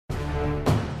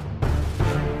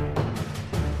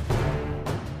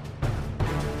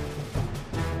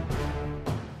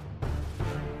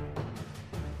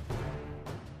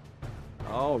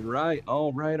All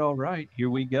right. Here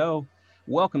we go.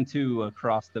 Welcome to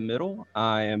Across the Middle.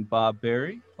 I am Bob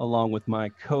Berry, along with my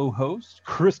co-host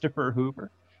Christopher Hoover.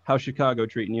 How's Chicago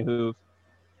treating you, Hoove?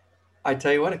 I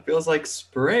tell you what, it feels like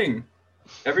spring.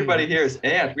 Everybody here is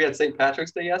amped. We had St.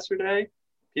 Patrick's Day yesterday.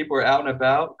 People are out and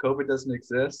about. COVID doesn't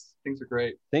exist. Things are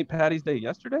great. St. Patty's Day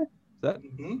yesterday? Is that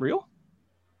hmm real?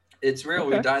 It's real.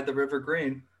 We Okay. dyed the river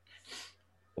green.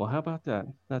 Well, how about that?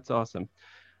 That's awesome.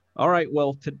 All right.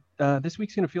 Well, this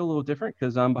week's going to feel a little different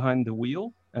because I'm behind the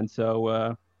wheel, and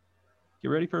so get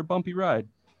ready for a bumpy ride.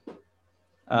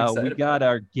 I'm We excited about got it.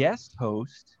 our guest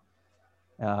host.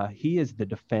 He is the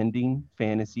defending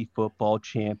fantasy football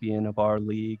champion of our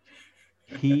league.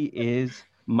 He is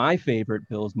my favorite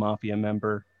Bills Mafia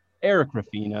member, Eric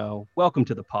Ruffino. Welcome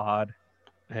to the pod.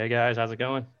 Hey guys, how's it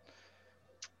going?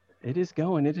 It is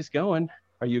going. It is going.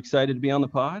 Are you excited to be on the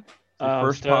pod? It's your I'm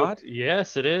first pod? stoked.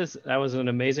 Yes, it is. That was an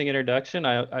amazing introduction.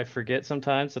 I forget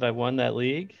sometimes that I won that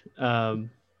league.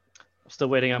 I'm still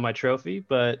waiting on my trophy,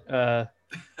 but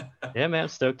yeah, man,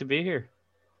 stoked to be here.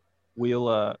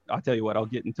 I'll tell you what, I'll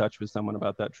get in touch with someone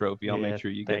about that trophy. I'll make Yeah, sure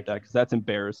you get thank that you. because that's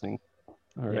embarrassing.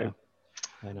 All Yeah, right.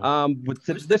 I know. Who's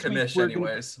the This week commish, we're gonna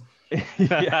anyways?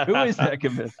 yeah, who is that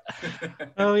commish?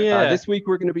 Oh yeah. This week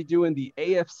we're going to be doing the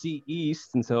AFC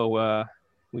East, and so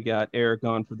we got Eric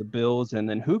on for the Bills, and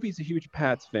then Hoopy's a huge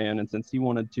Pats fan, and since he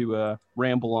wanted to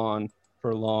ramble on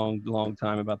for a long, long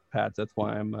time about the Pats, that's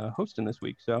why I'm hosting this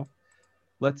week. So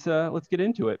let's get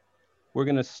into it. We're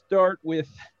going to start with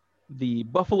the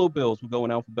Buffalo Bills. We'll go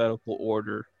in alphabetical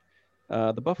order.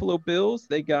 The Buffalo Bills,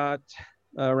 they got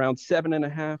around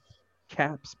 7.5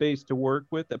 cap space to work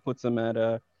with. That puts them at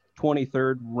a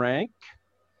 23rd rank,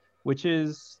 which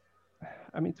is,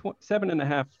 I mean,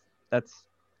 7.5, that's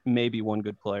maybe one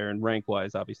good player. And rank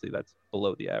wise, obviously, that's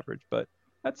below the average, but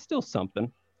that's still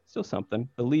something. Still something.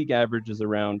 The league average is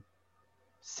around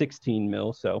 16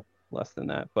 mil, so less than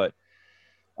that. But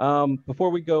before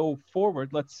we go forward,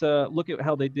 let's look at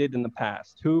how they did in the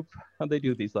past. How'd they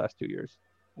do these last 2 years?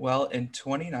 Well, in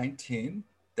 2019,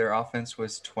 their offense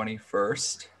was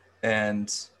 21st,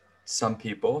 and some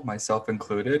people, myself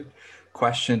included,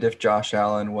 questioned if Josh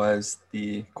Allen was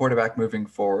the quarterback moving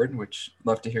forward, which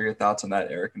love to hear your thoughts on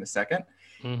that, Eric, in a second.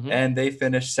 Mm-hmm. And they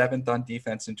finished seventh on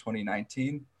defense in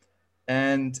 2019.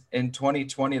 And in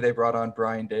 2020, they brought on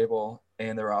Brian Dable,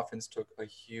 and their offense took a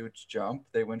huge jump.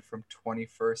 They went from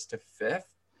 21st to 5th,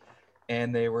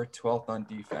 and they were 12th on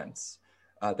defense.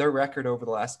 Their record over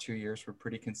the last 2 years were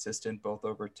pretty consistent, both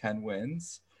over 10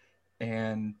 wins.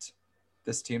 And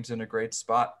this team's in a great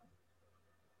spot.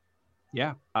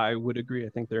 Yeah, I would agree. I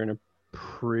think they're in a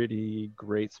pretty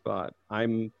great spot.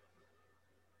 I'm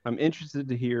interested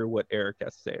to hear what Eric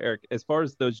has to say. Eric, as far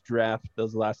as those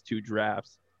last two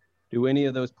drafts, do any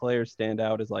of those players stand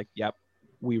out as like, yep,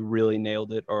 we really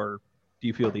nailed it, or do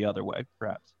you feel the other way,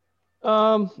 perhaps?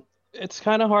 Um, it's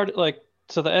kind of hard.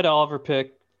 So the Ed Oliver pick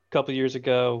a couple years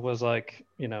ago was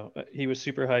he was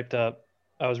super hyped up.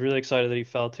 I was really excited that he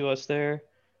fell to us there.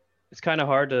 It's kind of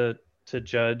hard to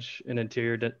judge an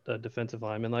defensive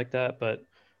lineman like that, but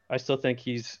I still think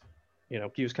he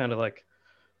was kind of like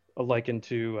a likened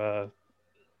to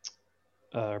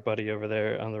our buddy over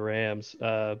there on the Rams,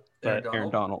 Aaron but Aaron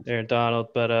Donald. Donald. Aaron Donald.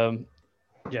 But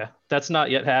yeah, that's not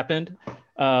yet happened.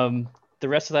 The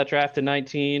rest of that draft in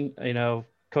 19,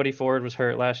 Cody Ford was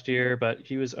hurt last year, but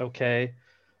he was okay.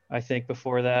 I think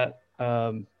before that,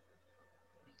 kind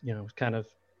of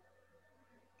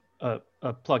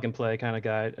a plug and play kind of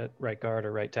guy at right guard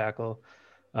or right tackle.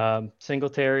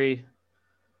 Singletary,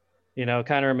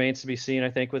 kind of remains to be seen, I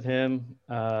think, with him.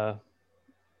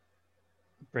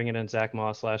 Bringing in Zach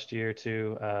Moss last year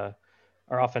too.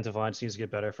 Our offensive line needs to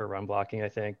get better for run blocking, I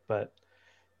think. But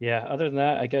yeah, other than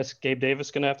that, I guess Gabe Davis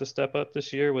is going to have to step up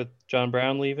this year with John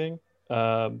Brown leaving.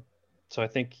 So I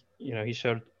think, he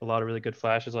showed a lot of really good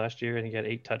flashes last year and he had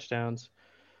 8 touchdowns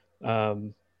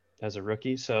um, as a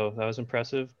rookie. So that was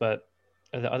impressive. But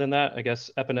other than that, I guess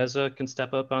Epineza can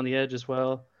step up on the edge as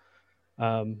well.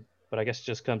 But I guess it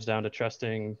just comes down to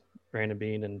trusting Brandon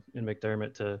Beane and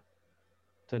McDermott to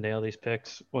nail these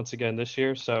picks once again this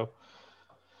year. So,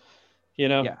 you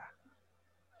know, Yeah,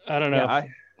 I don't yeah, know.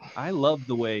 I love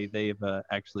the way they've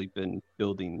actually been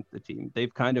building the team.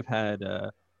 They've kind of had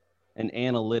an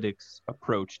analytics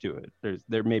approach to it.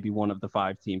 They're maybe one of the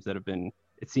five teams that have been,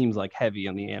 it seems like, heavy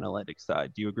on the analytics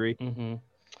side. Do you agree? hmm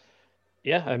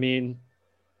Yeah, I mean,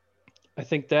 I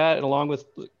think that, and along with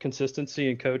consistency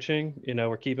and coaching,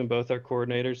 we're keeping both our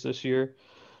coordinators this year.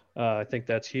 I think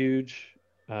that's huge.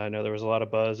 I know there was a lot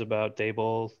of buzz about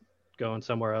Dable going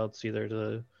somewhere else, either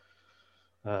to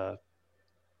uh,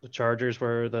 the Chargers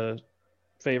were the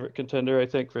favorite contender, I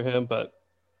think, for him. But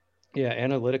Yeah,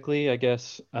 analytically, I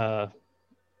guess,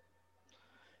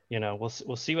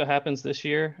 we'll see what happens this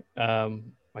year.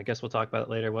 I guess we'll talk about it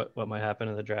later, what might happen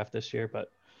in the draft this year,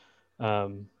 but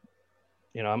um,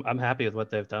 I'm happy with what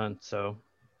they've done. So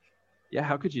Yeah,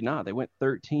 how could you not? They went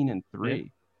 13 and yeah.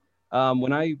 3.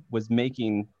 When I was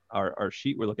making our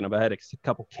sheet we're looking at, I had a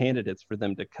couple candidates for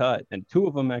them to cut, and two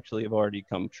of them actually have already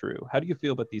come true. How do you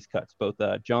feel about these cuts? Both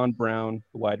John Brown,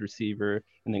 the wide receiver,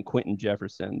 and then Quentin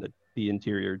Jefferson, the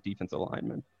interior defensive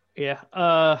lineman.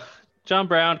 Yeah. John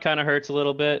Brown kind of hurts a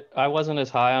little bit. I wasn't as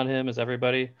high on him as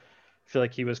everybody. I feel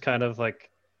like he was kind of like,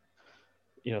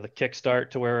 the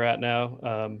kickstart to where we're at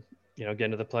now.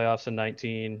 Getting to the playoffs in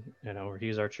 19, where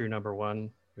he's our true number one,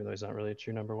 even though he's not really a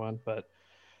true number one, but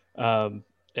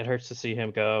it hurts to see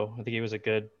him go. I think he was a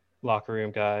good locker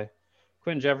room guy.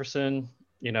 Quentin Jefferson,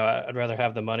 I'd rather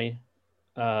have the money.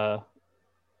 Uh,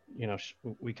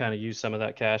 we kind of use some of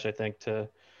that cash, I think, to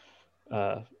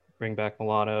bring back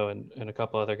Milano and a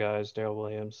couple other guys, Daryl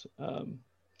Williams.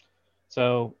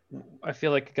 So I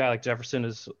feel like a guy like Jefferson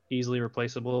is easily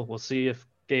replaceable. We'll see if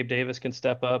Gabe Davis can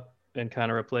step up and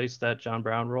kind of replace that John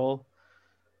Brown role.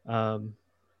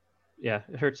 Yeah,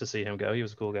 it hurts to see him go. He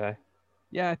was a cool guy.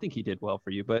 Yeah, I think he did well for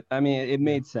you, but I mean, it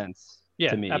made sense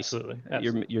Yeah, to me. absolutely.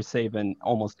 You're saving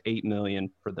almost 8 million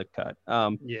for the cut.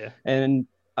 Yeah. And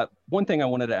one thing I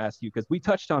wanted to ask you, because we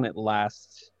touched on it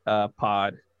last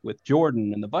pod with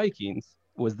Jordan and the Vikings,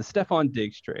 was the Stephon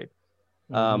Diggs trade.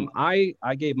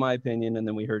 I gave my opinion, and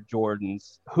then we heard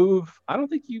Jordan's. I don't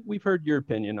think we've heard your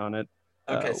opinion on it.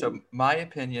 Okay, so my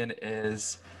opinion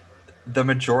is the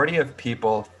majority of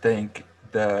people think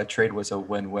the trade was a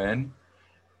win-win,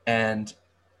 and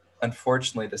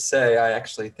unfortunately to say, I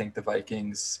actually think the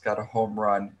Vikings got a home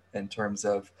run in terms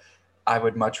of I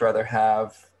would much rather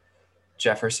have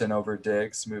Jefferson over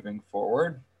Diggs moving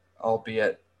forward,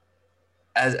 albeit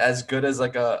as good as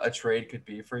like a trade could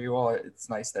be for you all. It's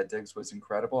nice that Diggs was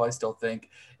incredible. I still think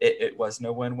it was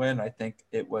no win-win. I think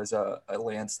it was a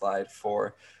landslide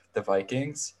for the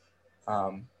Vikings,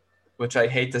 which I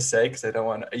hate to say because I don't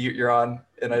want you're on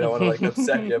and I don't want to like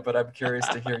upset you, but I'm curious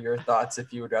to hear your thoughts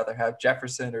if you would rather have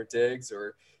Jefferson or Diggs,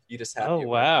 or you just happy. Oh,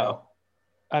 wow.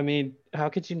 I mean, how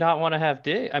could you not want to have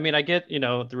Diggs? I mean, I get,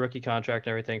 the rookie contract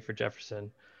and everything for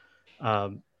Jefferson.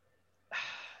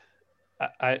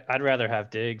 I'd rather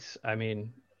have Diggs. I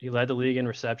mean, he led the league in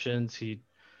receptions. He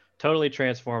totally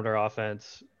transformed our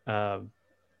offense. I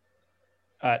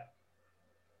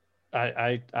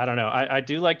don't know. I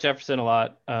do like Jefferson a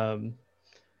lot.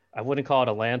 I wouldn't call it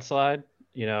a landslide.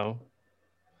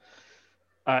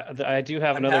 I do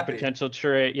have another potential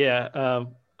trade. Yeah.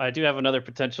 I do have another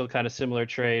potential kind of similar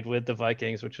trade with the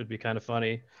Vikings, which would be kind of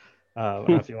funny. I don't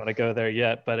know if you want to go there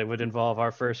yet, but it would involve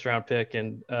our first round pick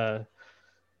and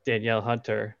Danielle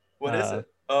Hunter. What is it?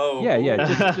 Oh, yeah.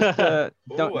 Just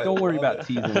don't worry about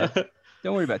teasing it.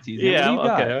 Don't worry about teasing it. Yeah. What do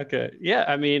you got? Okay. Yeah.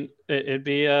 I mean, it'd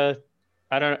be I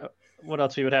don't know what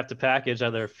else we would have to package,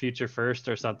 either future first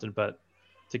or something, but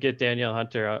to get Danielle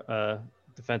Hunter,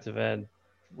 defensive end,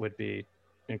 would be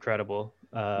incredible.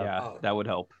 That would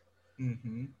help.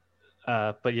 Mm-hmm.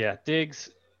 But yeah,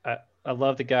 Diggs, I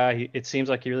love the guy. It seems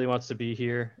like he really wants to be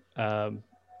here.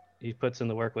 He puts in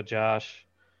the work with Josh.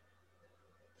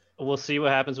 We'll see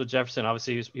what happens with Jefferson.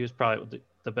 Obviously, he was probably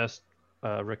the best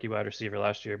rookie wide receiver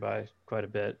last year by quite a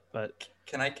bit. But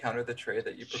can I counter the trade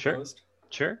that you proposed?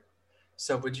 Sure.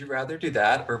 So would you rather do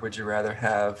that, or would you rather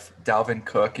have Dalvin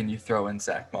Cook and you throw in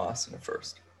Zach Moss in the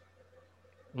first?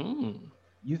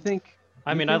 You think?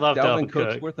 I love Dalvin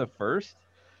Cook's Cook. Worth a first?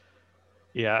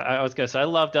 Yeah, I was gonna say I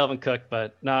love Dalvin Cook,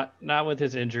 but not with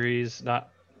his injuries.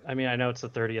 I know it's the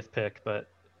 30th pick, but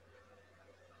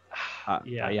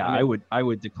I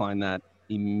would decline that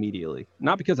immediately.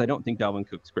 Not because I don't think Dalvin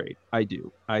Cook's great. I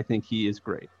do. I think he is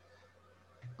great.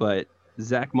 But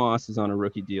Zach Moss is on a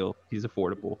rookie deal. He's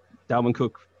affordable. Dalvin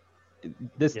Cook,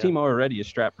 this team already is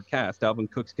strapped for cash. Dalvin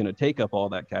Cook's going to take up all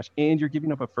that cash, and you're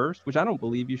giving up a first, which I don't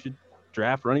believe you should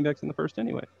draft running backs in the first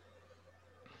anyway.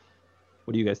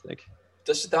 What do you guys think?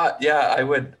 Just a thought. Yeah,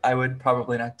 I would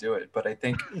probably not do it, but I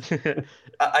think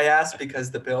I asked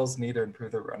because the Bills need to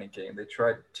improve their running game. They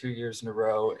tried 2 years in a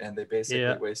row, and they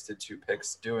basically wasted 2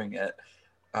 picks doing it.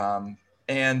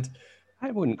 And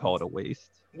I wouldn't call it a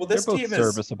waste. Well, this They're both team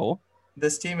serviceable.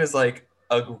 This team is like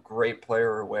a great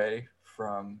player away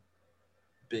from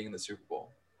being in the Super Bowl,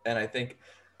 and I think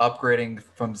upgrading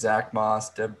from Zach Moss,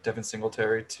 Devin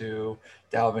Singletary to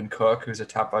Dalvin Cook, who's a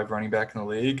top 5 running back in the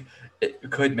league,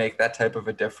 it could make that type of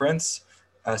a difference,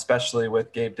 especially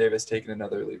with Gabe Davis taking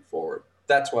another leap forward.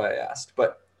 That's why I asked.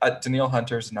 But Danielle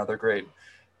Hunter is another great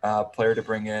player to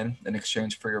bring in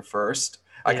exchange for your first.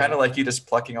 I kind of like you just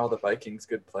plucking all the Vikings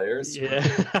good players, Yeah.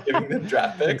 giving them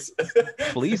draft picks.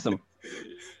 Fleece them.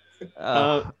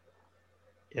 Yeah.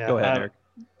 Go ahead, Eric.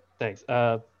 Thanks.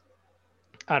 I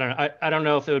don't know. I don't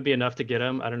know if it would be enough to get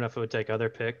him. I don't know if it would take other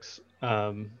picks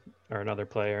or another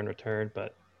player in return.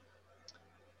 But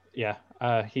yeah,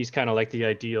 he's kind of like the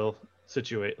ideal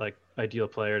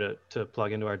player to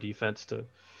plug into our defense to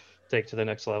take to the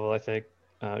next level. I think.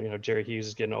 Jerry Hughes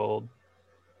is getting old.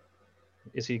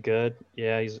 Is he good?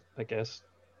 Yeah, I guess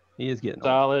He is getting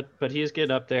solid, but he is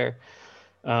getting up there.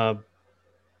 Yeah,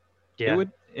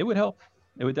 it would help.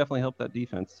 It would definitely help that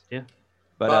defense. Yeah.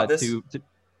 But to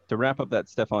wrap up that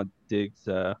Stephon Diggs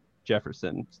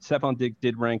Jefferson, Stephon Diggs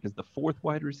did rank as the 4th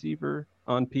wide receiver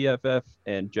on PFF,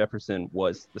 and Jefferson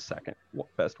was the 2nd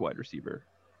best wide receiver.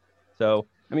 So,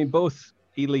 I mean, both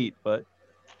elite, but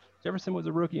Jefferson was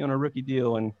a rookie on a rookie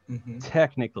deal and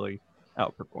technically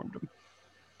outperformed him.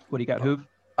 What do you got, Hoove?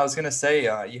 I was gonna say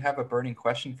you have a burning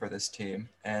question for this team,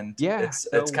 and it's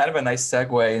so, kind of a nice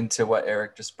segue into what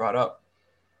Eric just brought up.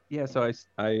 Yeah, so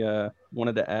I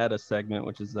wanted to add a segment,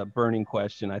 which is a burning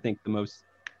question. I think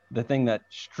the thing that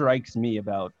strikes me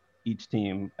about each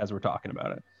team as we're talking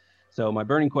about it. So my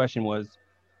burning question was,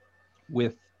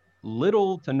 with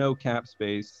little to no cap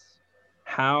space,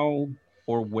 how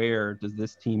or where does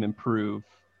this team improve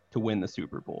to win the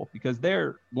Super Bowl? Because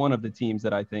they're one of the teams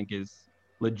that I think is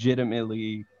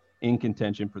legitimately in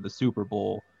contention for the Super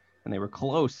Bowl, and they were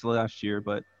close last year,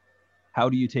 but how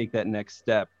do you take that next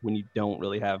step when you don't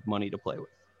really have money to play with?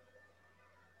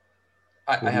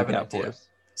 I have an idea.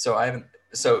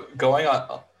 So going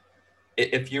on,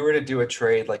 if you were to do a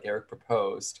trade like Eric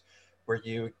proposed, where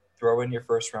you throw in your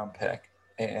 1st round pick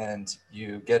and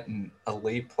you get an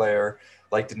elite player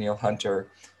like Danielle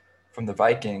Hunter from the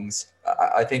Vikings,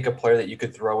 I think a player that you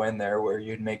could throw in there where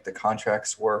you'd make the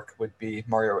contracts work would be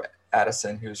Mario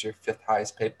Addison, who's your 5th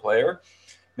highest paid player,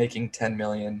 making $10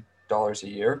 million a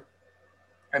year.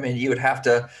 I mean,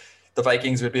 the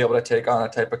Vikings would be able to take on a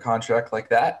type of contract like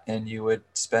that, and you would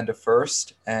spend a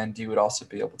 1st, and you would also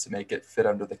be able to make it fit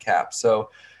under the cap. So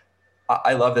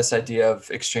I love this idea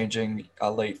of exchanging a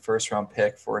late 1st round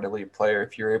pick for an elite player.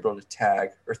 If you're able to tag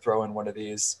or throw in one of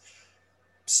these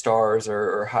stars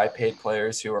or high paid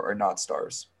players who are not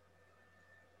stars.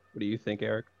 What do you think,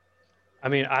 Eric? I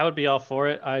mean, I would be all for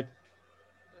it.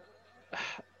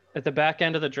 At the back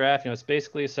end of the draft, it's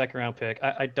basically a 2nd round pick.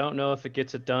 I don't know if it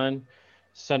gets it done.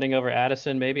 Sending over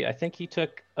Addison, maybe. I think he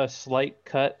took a slight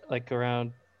cut, like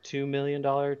around $2 million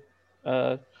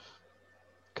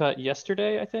cut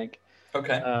yesterday, I think.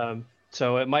 Okay.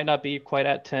 So it might not be quite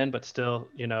at 10, but still,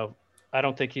 I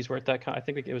don't think he's worth that. I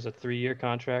think it was a 3-year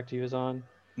contract he was on,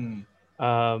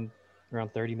 around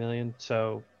 30 million.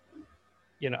 So,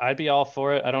 I'd be all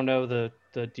for it. I don't know the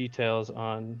details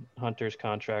on Hunter's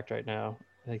contract right now.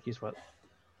 I think he's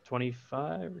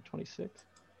 25 or 26.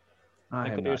 I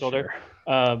am years not older.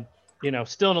 sure.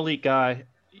 Still an elite guy.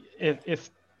 If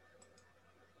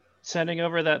sending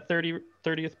over that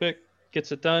 30th pick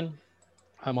gets it done,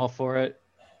 I'm all for it.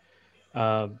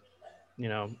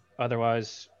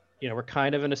 Otherwise, we're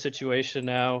kind of in a situation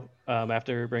now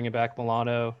after bringing back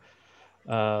Milano,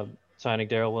 signing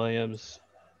Darrell Williams.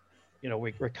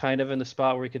 We're kind of in the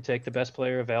spot where we could take the best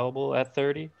player available at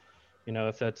 30.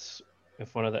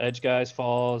 If one of the edge guys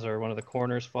falls or one of the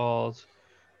corners falls,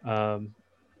 I'm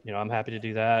happy to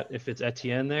do that. If it's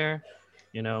Etienne there,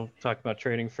 talk about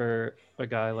trading for a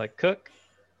guy like Cook.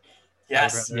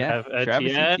 Yes. Yeah.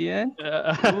 Travis Etienne.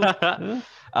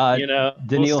 Danielle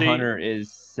we'll Hunter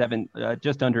is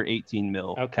just under 18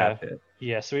 mil. Okay. Cap hit.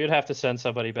 Yeah. So we would have to send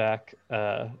somebody back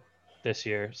this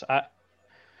year. So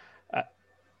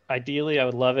ideally I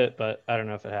would love it, but I don't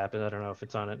know if it happens. I don't know if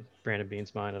it's on Brandon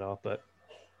Beane's mind at all, but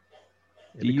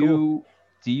do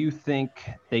you think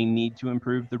they need to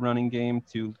improve the running game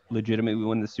to legitimately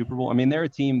win the Super Bowl? I mean, they're a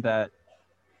team that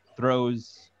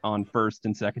throws on 1st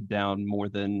and 2nd down more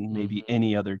than maybe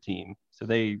any other team. So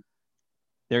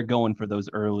they're going for those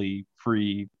early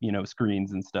free,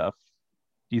 screens and stuff.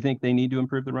 Do you think they need to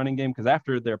improve the running game? Because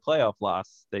after their playoff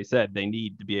loss, they said they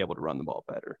need to be able to run the ball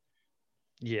better.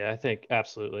 Yeah, I think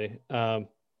absolutely. I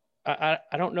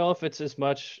don't know if it's as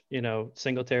much,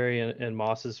 Singletary and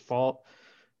Moss's fault.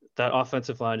 That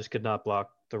offensive line just could not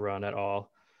block the run at all.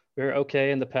 We were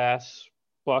okay in the pass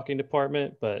blocking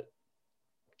department, but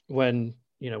when,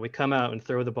 we come out and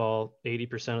throw the ball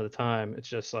 80% of the time, it's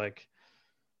just like,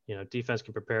 defense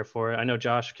can prepare for it. I know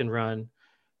Josh can run,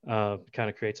 kind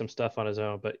of create some stuff on his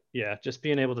own, but yeah, just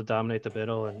being able to dominate the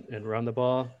middle and run the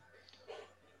ball,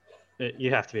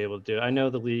 you have to be able to do it. I know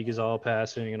the league is all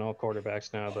passing and all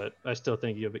quarterbacks now, but I still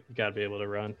think you got to be able to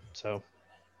run. So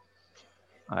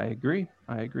I agree.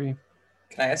 Can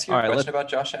I ask you All a right, question about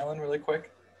Josh Allen really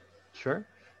quick? Sure.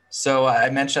 So I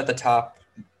mentioned at the top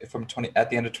at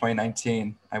the end of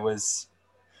 2019, I was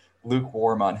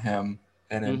lukewarm on him,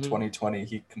 and in 2020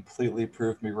 he completely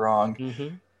proved me wrong.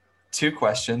 Mm-hmm. 2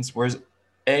 questions.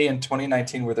 A, in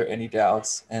 2019, were there any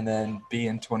doubts? And then B,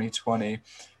 in 2020,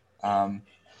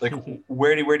 like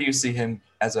where do you see him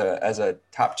as a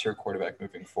top tier quarterback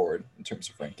moving forward in terms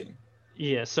of ranking?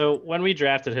 Yeah. So when we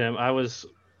drafted him, I was,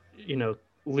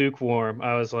 lukewarm.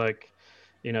 I was like,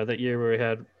 that year where we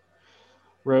had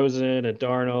Rosen and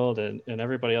Darnold and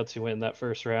everybody else who went in that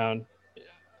first round.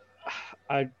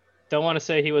 I don't want to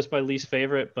say he was my least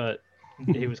favorite, but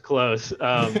he was close.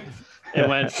 And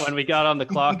when we got on the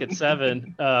clock at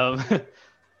 7,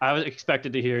 I was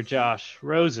expected to hear Josh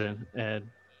Rosen, and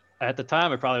at the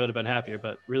time I probably would have been happier,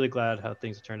 but really glad how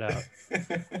things turned out.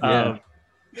 Yeah.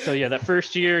 So yeah, that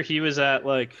first year he was at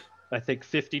like I think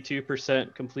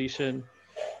 52% completion.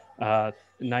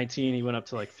 19 he went up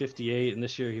to like 58, and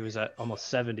this year he was at almost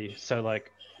 70. So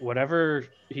like whatever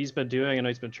he's been doing, I know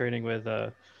he's been training with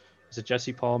is it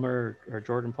Jesse Palmer or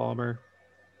Jordan Palmer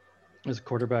as a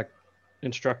quarterback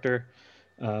instructor,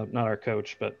 not our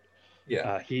coach, but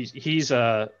Yeah. He's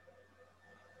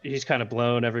kind of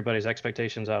blown everybody's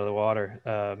expectations out of the water.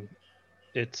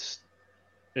 It's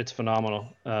phenomenal.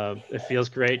 It feels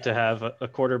great to have a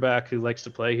quarterback who likes to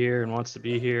play here and wants to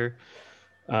be here.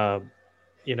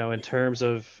 In terms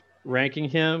of ranking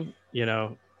him,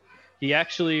 he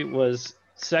actually was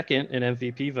second in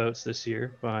MVP votes this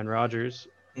year behind Rodgers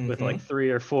with like 3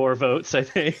 or 4 votes, I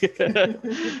think.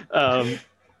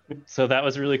 So that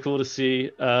was really cool to see.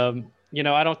 I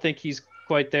don't think he's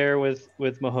quite there with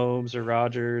Mahomes or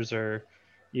Rodgers or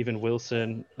even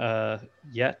Wilson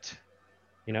yet.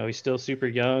 He's still super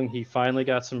young. He finally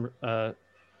got some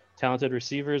talented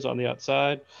receivers on the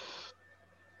outside.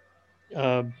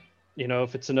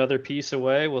 If it's another piece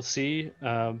away, we'll see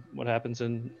what happens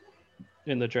in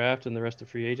the draft and the rest of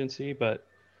free agency. But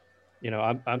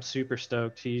I'm super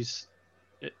stoked.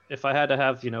 If I had to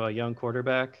have a young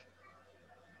quarterback,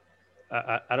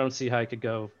 I don't see how I could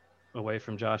go away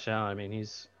from Josh Allen. I mean,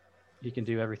 he can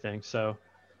do everything. So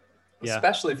yeah,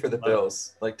 especially for the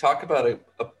Bills. Like, talk about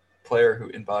a player who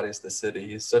embodies the city.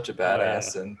 He's such a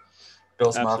badass, and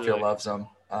Bills Mafia loves him.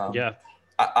 Yeah,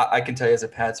 I can tell you as a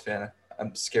Pats fan,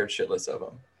 I'm scared shitless of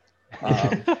him.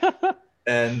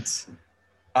 And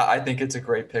I think it's a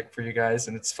great pick for you guys.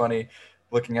 And it's funny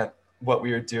looking at what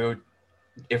we would do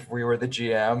if we were the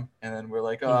GM, and then we're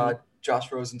like,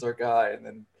 Josh Rosen's our guy, and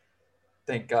then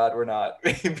thank God we're not.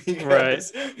 Right.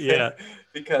 Yeah.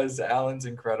 Because Allen's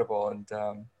incredible, and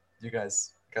you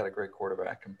guys got a great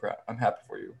quarterback. I'm happy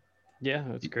for you. Yeah,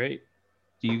 that's great.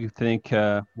 Do you think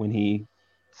when he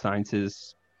signs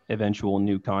his eventual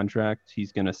new contract,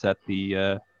 he's going to set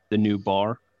the new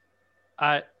bar?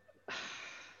 I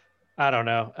don't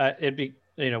know. It'd be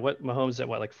what Mahomes at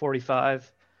like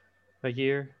 45 a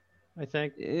year, I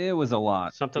think. It was a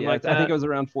lot. Something like that. I think it was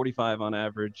around 45 on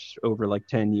average over like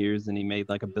 10 years, and he made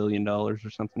like $1 billion or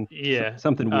something. Yeah.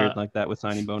 Something weird like that with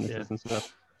signing bonuses and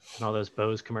stuff. And all those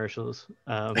Bose commercials.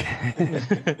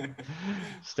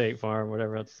 State Farm,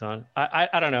 whatever else it's on.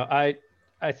 I don't know.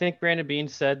 I think Brandon Beane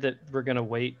said that we're going to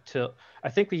wait till – I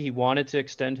think he wanted to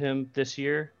extend him this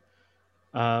year.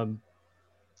 I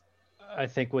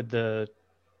think with the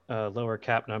lower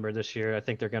cap number this year, I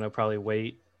think they're going to probably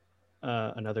wait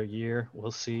another year.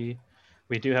 We'll see.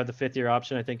 We do have the 5th-year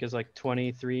option. I think is like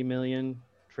 $23 million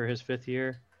for his 5th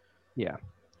year. Yeah.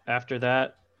 After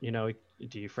that,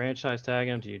 do you franchise tag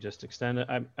him? Do you just extend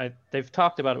it? They've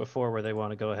talked about it before where they want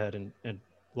to go ahead and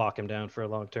lock him down for a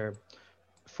long term.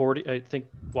 40. I think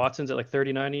Watson's at like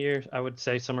 39 a year. I would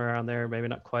say somewhere around there. Maybe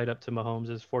not quite up to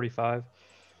Mahomes' 45,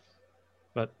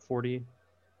 but 40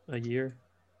 a year.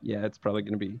 Yeah, it's probably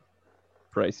going to be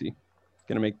pricey.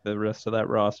 Going to make the rest of that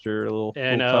roster a little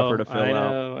tougher to fill out. I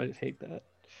know. I hate that.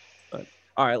 But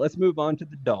all right, let's move on to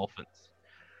the Dolphins.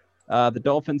 The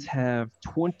Dolphins have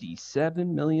 $27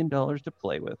 million to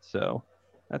play with, so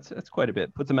that's quite a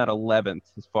bit. Puts them at 11th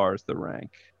as far as the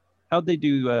rank. How'd they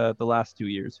do the last 2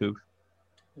 years, Hoof?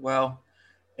 Well,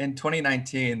 in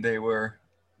 2019, they were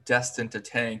destined to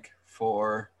tank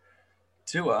for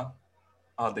Tua,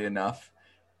 oddly enough.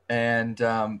 And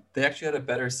they actually had a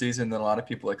better season than a lot of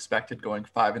people expected, going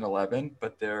 5-11.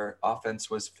 But their offense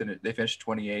they finished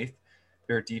 28th.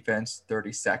 Their defense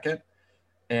 32nd.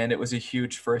 And it was a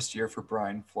huge first year for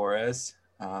Brian Flores,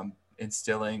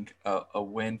 instilling a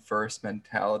win-first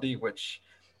mentality, which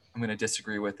I'm going to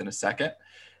disagree with in a second.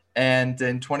 And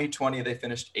in 2020, they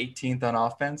finished 18th on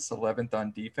offense, 11th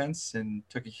on defense, and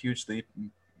took a huge leap.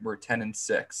 We're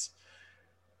 10-6.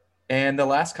 And the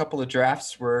last couple of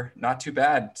drafts were not too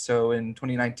bad. So in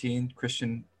 2019,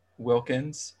 Christian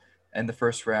Wilkins in the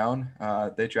first round,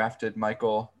 they drafted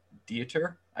Michael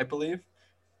Dieter, I believe,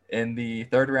 in the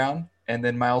third round, and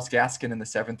then Myles Gaskin in the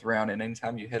seventh round. And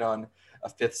anytime you hit on a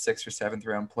fifth, sixth, or seventh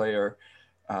round player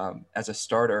as a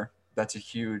starter, that's a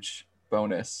huge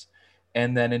bonus.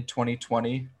 And then in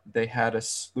 2020, they had a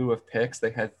slew of picks.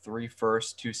 They had 3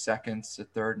 firsts, 2 seconds, a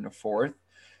third, and a fourth.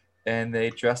 And they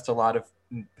addressed a lot of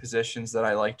positions that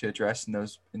I like to address in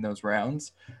those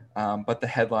rounds. But the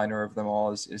headliner of them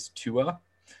all is Tua,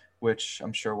 which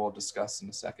I'm sure we'll discuss in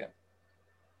a second.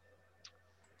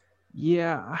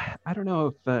 Yeah, I don't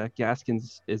know if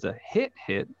Gaskins is a hit.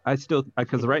 I still,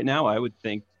 because right now I would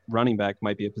think running back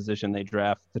might be a position they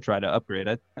draft to try to upgrade.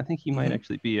 I think he might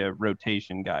actually be a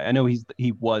rotation guy. I know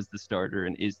he was the starter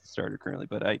and is the starter currently,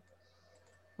 but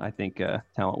I think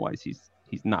talent wise he's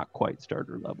not quite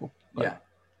starter level. But, yeah.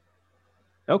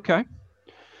 Okay.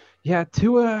 Yeah,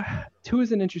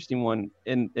 Tua's an interesting one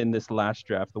in this last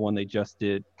draft, the one they just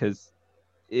did, because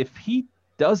if he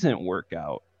doesn't work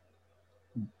out,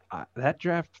 that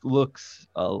draft looks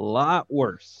a lot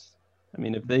worse. I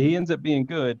mean, if he ends up being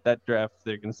good, that draft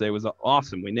they're going to say was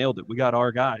awesome. We nailed it. We got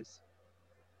our guys.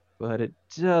 But it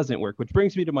doesn't work, which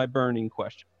brings me to my burning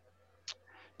question.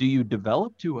 Do you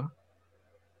develop Tua,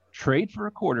 trade for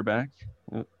a quarterback,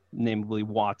 namely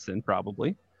Watson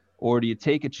probably, or do you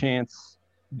take a chance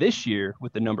this year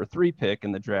with the number 3 pick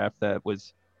in the draft that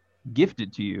was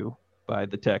gifted to you by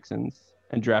the Texans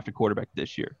and draft a quarterback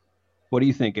this year? What do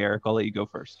you think, Eric? I'll let you go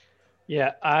first.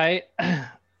 Yeah, I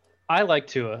like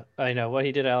Tua. I know what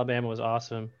he did at Alabama was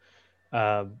awesome.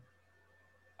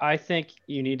 I think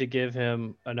you need to give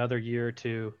him another year or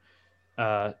two.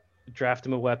 Draft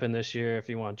him a weapon this year if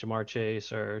you want Jamar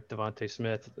Chase or Devontae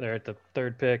Smith there at the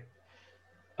 3rd pick.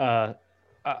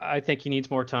 I think he needs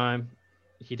more time.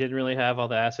 He didn't really have all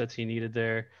the assets he needed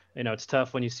there. You know, it's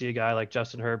tough when you see a guy like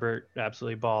Justin Herbert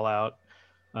absolutely ball out.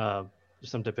 There's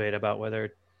some debate about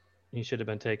whether he should have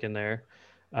been taken there.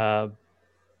 I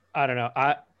don't know.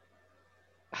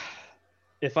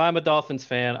 If I'm a Dolphins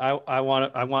fan, I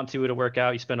want Tua to work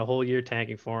out. You spend a whole year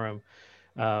tanking for him.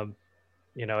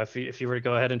 You know, if you were to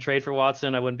go ahead and trade for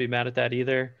Watson, I wouldn't be mad at that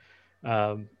either. I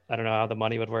don't know how the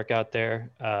money would work out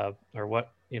there, or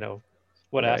what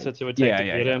Right. assets it would take to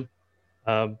get Yeah.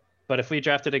 him. But if we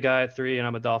drafted a guy at 3 and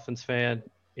I'm a Dolphins fan,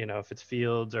 you know, if it's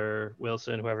Fields or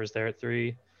Wilson, whoever's there at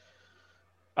 3,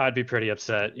 I'd be pretty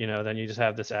upset. You know, then you just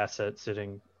have this asset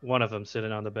one of them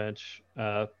sitting on the bench.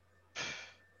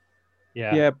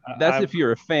 Yeah, that's if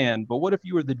you're a fan. But what if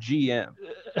you were the GM?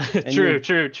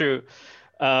 True.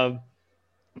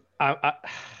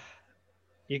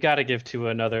 You got to give Tua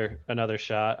another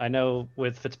shot. I know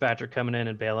with Fitzpatrick coming in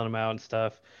and bailing him out and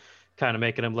stuff, kind of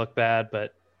making him look bad,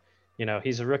 but you know,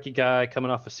 he's a rookie guy coming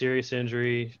off a serious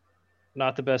injury,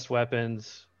 not the best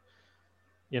weapons.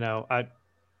 You know,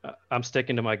 I'm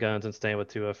sticking to my guns and staying with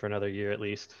Tua for another year at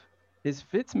least. Is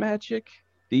Fitzmagic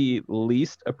the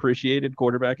least appreciated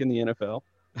quarterback in the NFL?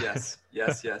 Yes.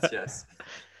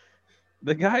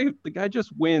 The guy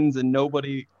just wins and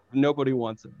nobody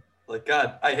wants him. Like,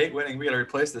 God, I hate winning. We got to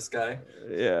replace this guy.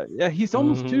 Yeah, he's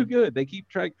almost too good. They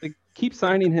keep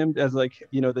signing him as, like,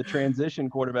 you know, the transition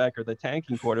quarterback or the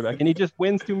tanking quarterback, and he just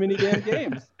wins too many damn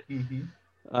games.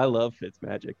 I love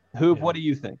Fitzmagic. What do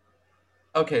you think?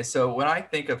 Okay, so when I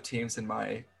think of teams in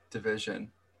my division,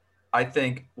 I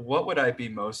think, what would I be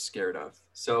most scared of?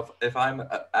 So if I'm,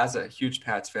 as a huge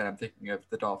Pats fan, I'm thinking of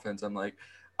the Dolphins. I'm like,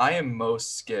 I am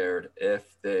most scared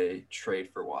if they trade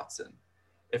for Watson.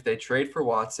 If they trade for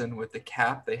Watson with the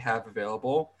cap they have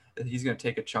available, he's going to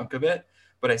take a chunk of it.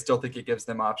 But I still think it gives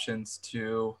them options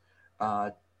to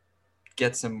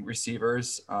get some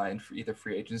receivers in either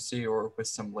free agency or with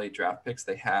some late draft picks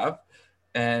they have.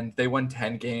 And they won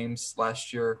 10 games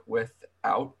last year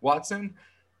without Watson.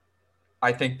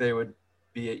 I think they would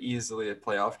be easily a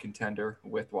playoff contender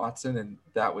with Watson, and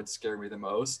that would scare me the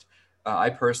most. I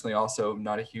personally also am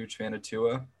not a huge fan of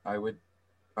Tua. I would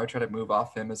try to move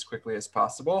off him as quickly as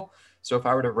possible. So if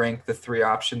I were to rank the 3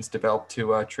 options, develop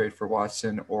Tua, trade for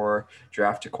Watson, or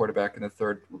draft a quarterback in the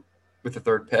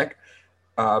 3rd pick,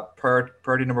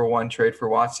 priority number 1, trade for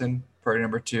Watson. Priority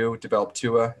number 2, develop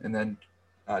Tua, and then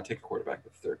take a quarterback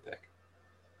with the 3rd pick.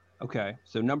 Okay,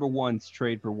 so number 1's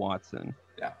trade for Watson.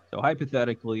 Yeah. So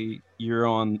hypothetically, you're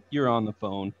on the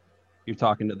phone, you're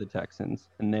talking to the Texans,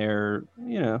 and they're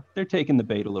taking the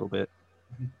bait a little bit.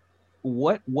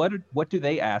 What do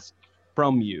they ask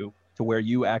from you to where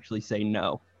you actually say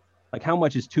no? Like, how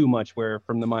much is too much? Where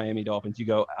from the Miami Dolphins you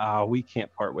go, we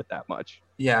can't part with that much.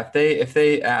 Yeah, if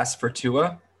they ask for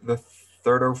Tua, the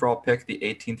third overall pick, the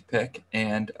 18th pick,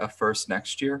 and a first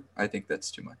next year, I think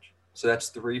that's too much. So that's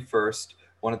 3 first,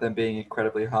 one of them being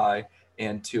incredibly high,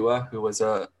 and Tua, who was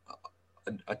a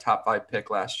top 5 pick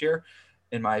last year.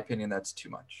 In my opinion, that's too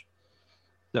much.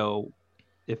 So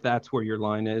if that's where your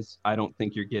line is, I don't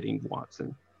think you're getting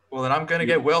Watson. Well, then I'm going to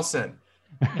get Wilson.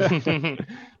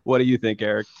 What do you think,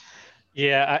 Eric?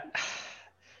 Yeah.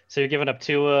 So you're giving up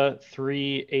Tua,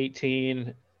 3,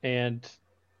 18, and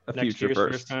A next future year's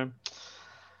first time.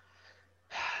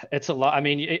 It's a lot. I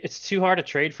mean, it's too hard to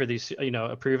trade for these,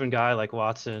 a proven guy like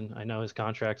Watson. I know his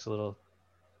contract's a little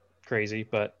crazy,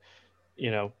 but,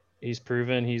 he's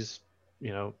proven. He's,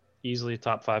 easily a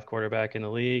top 5 quarterback in the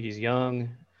league. He's young.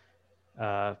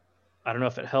 I don't know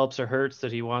if it helps or hurts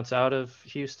that he wants out of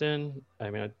Houston.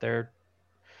 I mean, their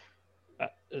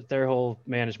whole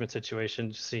management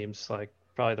situation seems like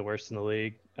probably the worst in the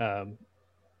league.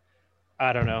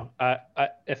 I don't know.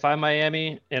 If I'm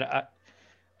Miami and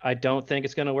I don't think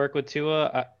it's going to work with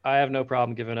Tua, I have no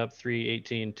problem giving up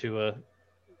 318 to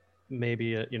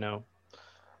maybe a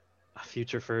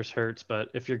future first hurts. But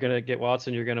if you're going to get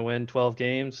Watson, you're going to win 12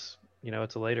 games.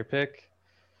 It's a later pick.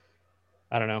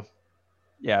 I don't know.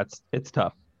 Yeah, it's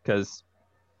tough because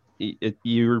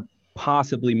you're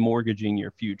possibly mortgaging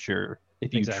your future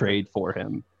if you trade for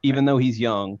him, even though he's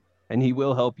young and he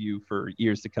will help you for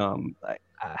years to come.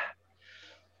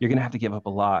 You're going to have to give up a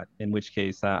lot, in which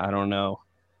case, I don't know.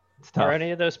 It's tough. Are any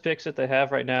of those picks that they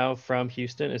have right now from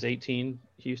Houston? Is 18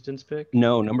 Houston's pick?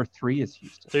 No, number 3 is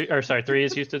Houston. 3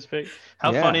 is Houston's pick?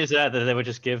 How funny is that they would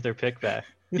just give their pick back?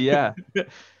 Yeah,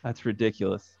 that's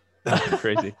ridiculous. That's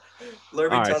crazy.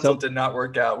 Larry Tunsil did not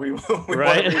work out. We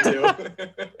right? What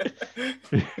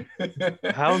do?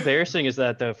 How embarrassing is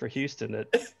that, though, for Houston?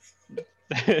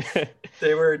 That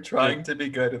they were trying to be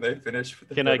good and they finished with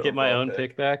the Can I get my own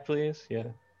pick back, please? Yeah.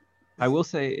 I will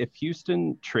say, if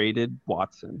Houston traded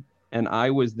Watson and I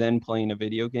was then playing a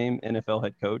video game, NFL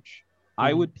head coach,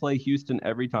 I would play Houston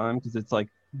every time because it's like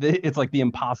the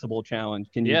impossible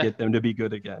challenge. Can you get them to be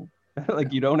good again?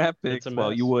 Like, you don't have picks.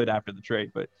 Well, you would after the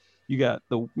trade, but you got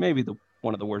maybe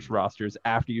one of the worst rosters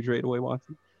after you trade away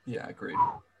Watson. Yeah, agreed.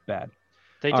 Bad.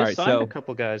 They just signed a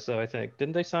couple guys, though, I think.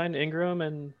 Didn't they sign Ingram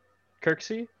and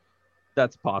Kirksey?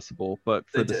 That's possible, but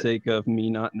for the sake of me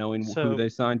not knowing who they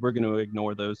signed, we're going to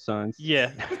ignore those signs.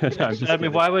 Yeah. I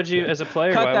mean, why would you, as a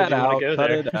player, cut why would you out, want to go cut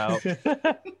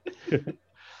there?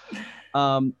 It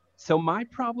out. So my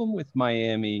problem with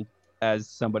Miami, as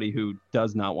somebody who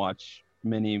does not watch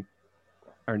many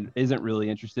or isn't really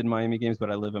interested in Miami games,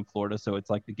 but I live in Florida, so it's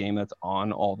like the game that's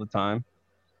on all the time,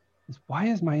 is why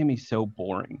is Miami so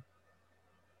boring?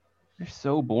 They're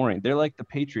so boring. They're like the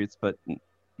Patriots, but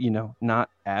not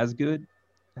as good,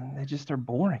 and they just are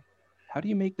boring. How do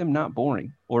you make them not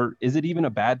boring? Or is it even a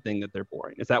bad thing that they're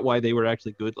boring? Is that why they were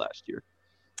actually good last year?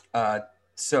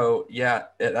 So yeah,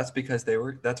 that's because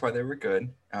that's why they were good.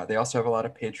 They also have a lot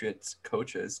of Patriots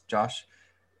coaches. Josh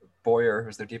Boyer,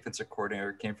 who's their defensive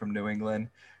coordinator, came from New England.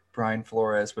 Brian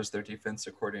Flores was their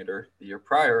defensive coordinator the year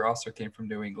prior, also came from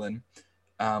New England.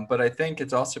 But I think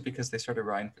it's also because they started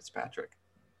Ryan Fitzpatrick.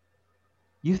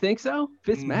 You think so?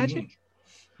 Fitzmagic?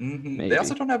 Mm-hmm. They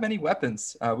also don't have many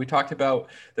weapons. We talked about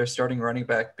their starting running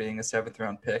back being a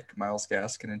 7th-round pick, Myles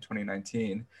Gaskin, in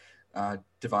 2019.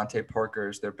 Devontae Parker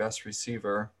is their best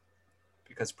receiver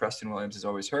because Preston Williams is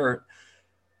always hurt.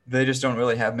 They just don't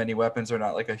really have many weapons. They're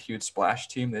not like a huge splash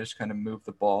team. They just kind of move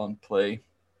the ball and play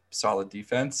solid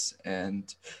defense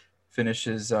and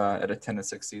finishes at a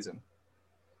 10-6 season.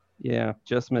 Yeah,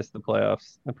 just missed the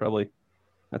playoffs.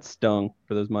 That stung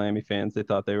for those Miami fans. They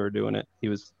thought they were doing it. He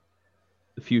was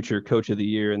the future coach of the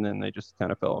year, and then they just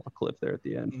kind of fell off a cliff there at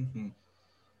the end. Mm-hmm.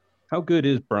 How good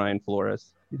is Brian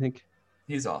Flores? You think?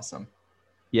 He's awesome.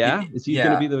 Yeah? Is he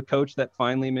going to be the coach that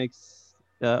finally makes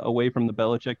away from the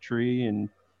Belichick tree and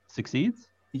succeeds?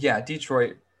 Yeah,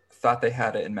 Detroit thought they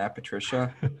had it in Matt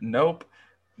Patricia. Nope.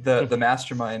 The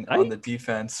mastermind on the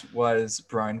defense was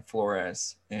Brian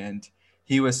Flores, and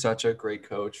he was such a great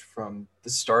coach from the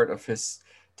start of his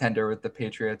tenure with the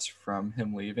Patriots, from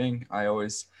him leaving. I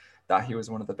always thought he was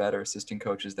one of the better assistant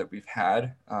coaches that we've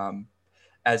had.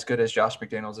 As good as Josh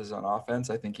McDaniels is on offense,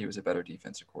 I think he was a better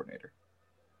defensive coordinator.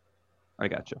 I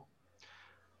gotcha.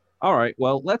 All right.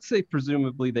 Well, let's say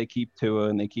presumably they keep Tua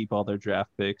and they keep all their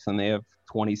draft picks and they have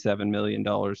 $27 million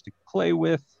to play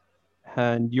with,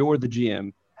 and you're the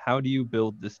GM. How do you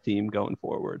build this team going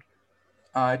forward?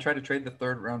 I try to trade the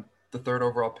third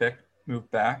overall pick, move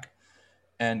back,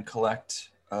 and collect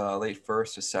late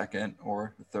first, a second,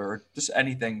 or a third, just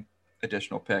anything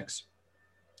additional picks.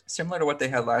 Similar to what they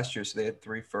had last year. So they had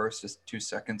 3 firsts, 2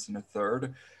 seconds, and a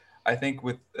third. I think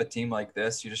with a team like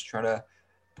this, you just try to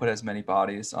put as many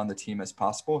bodies on the team as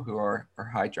possible who are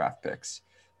high draft picks,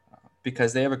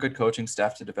 because they have a good coaching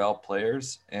staff to develop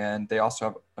players, and they also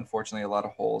have, unfortunately, a lot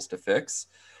of holes to fix.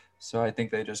 So I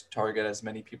think they just target as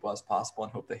many people as possible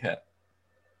and hope they hit.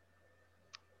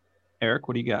 Eric,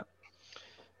 what do you got?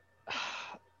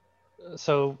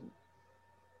 So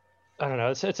I don't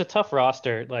know. It's a tough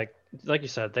roster. Like you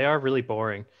said, they are really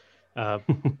boring.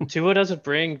 Tua doesn't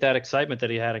bring that excitement that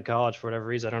he had in college for whatever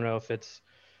reason. I don't know if it's,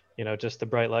 just the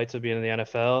bright lights of being in the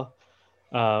NFL.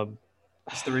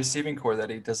 It's the receiving core that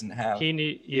he doesn't have.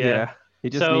 He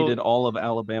just needed all of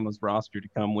Alabama's roster to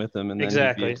come with him, and then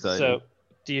exactly. He'd be excited. So,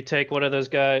 do you take one of those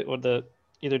guys, or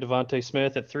either Devontae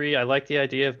Smith at 3? I like the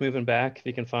idea of moving back if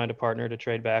you can find a partner to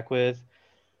trade back with.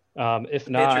 If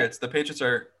not, the Patriots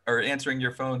are answering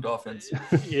your phone, Dolphins.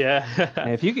 Yeah.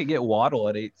 And if you could get Waddle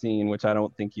at 18, which I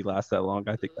don't think he lasts that long,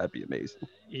 I think that'd be amazing.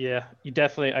 Yeah, you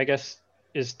definitely. I guess,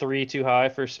 is 3 too high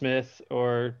for Smith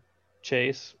or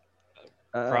Chase?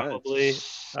 Probably.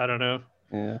 I don't know.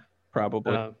 Yeah,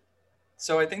 probably.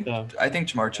 So I think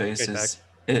Ja'Marr Chase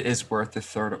is worth the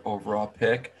 3rd overall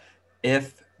pick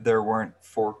if there weren't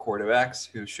 4 quarterbacks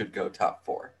who should go top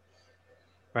 4.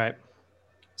 Right.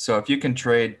 So if you can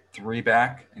trade 3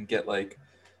 back and get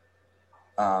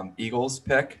Eagles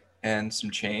pick and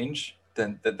some change,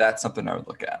 then that's something I would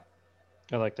look at.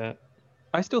 I like that.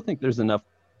 I still think there's enough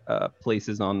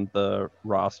places on the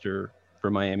roster for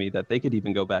Miami that they could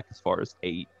even go back as far as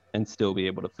 8 and still be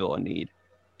able to fill a need.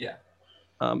 Yeah.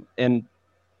 And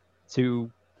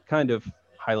to kind of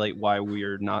highlight why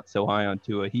we're not so high on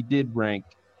Tua, he did rank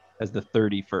as the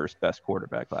 31st best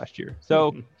quarterback last year.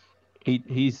 So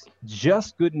he's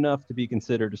just good enough to be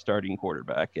considered a starting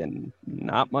quarterback and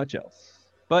not much else.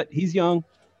 But he's young.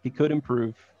 He could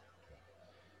improve.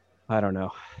 I don't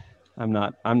know. I'm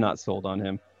not sold on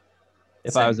him.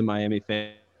 If I was a Miami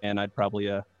fan, I'd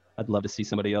probably I'd love to see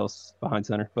somebody else behind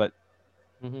center, but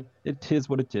it is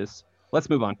what it is. Let's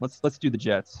move on. Let's do the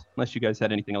Jets. Unless you guys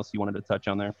had anything else you wanted to touch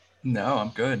on there. No, I'm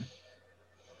good.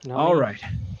 All right.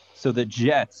 So the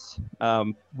Jets,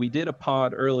 we did a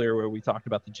pod earlier where we talked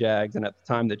about the Jags, and at the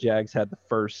time the Jags had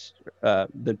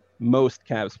the most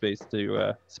cap space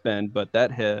to spend, but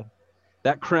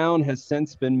that crown has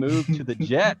since been moved to the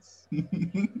Jets.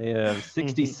 They have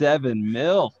 67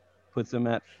 mil, puts them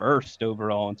at 1st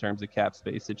overall in terms of cap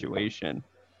space situation.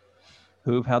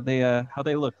 How'd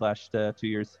they look last 2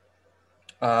 years?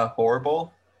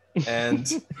 Horrible, and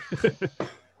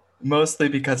mostly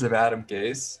because of Adam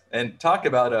Gase. And talk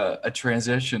about a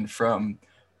transition from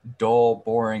dull,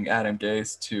 boring Adam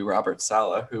Gase to Robert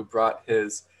Saleh, who brought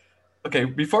his. Okay,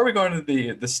 before we go into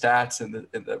the stats and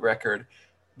the record,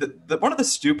 one of the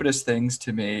stupidest things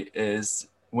to me is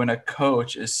when a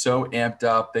coach is so amped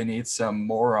up they need some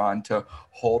moron to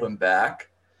hold him back.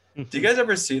 Do you guys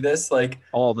ever see this?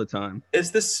 All the time.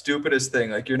 It's the stupidest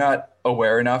thing. You're not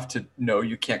aware enough to know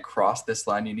you can't cross this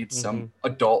line. You need some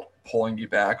adult pulling you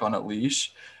back on a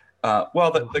leash.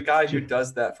 The guy who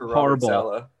does that for Robert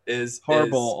Saleh is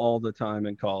horrible all the time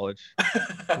in college.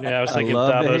 Yeah, I was thinking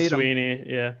Dabo Sweeney.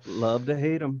 Yeah, love to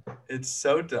hate him. It's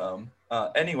so dumb.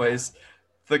 Anyways,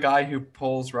 the guy who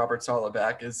pulls Robert Saleh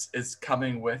back is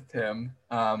coming with him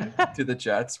to the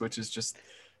Jets, which is just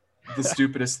the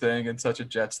stupidest thing and such a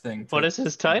Jets thing. What is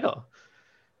his title?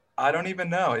 I don't even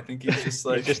know. I think he's just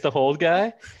he's just the hold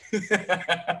guy.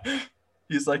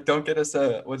 He's don't get us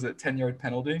a 10-yard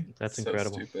penalty. That's so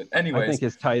incredible. Stupid. Anyways, I think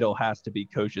his title has to be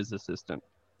coach's assistant.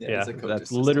 Yeah.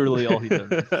 That's literally all he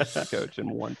does. Coach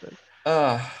in one thing.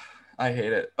 I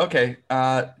hate it. Okay.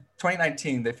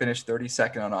 2019, they finished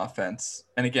 32nd on offense.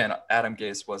 And again, Adam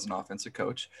Gase was an offensive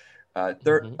coach.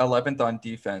 They're 11th on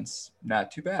defense. Not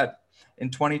too bad. In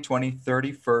 2020,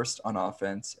 31st on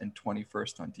offense and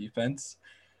 21st on defense.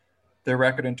 Their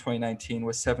record in 2019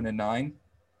 was 7-9.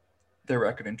 Their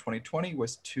record in 2020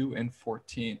 was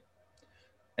 2-14.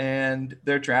 And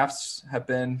their drafts have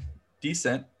been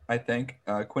decent, I think.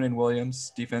 Quinnen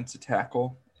Williams, defensive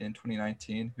tackle in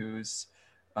 2019, who's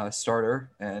a starter,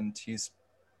 and he's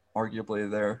arguably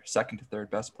their 2nd to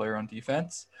 3rd best player on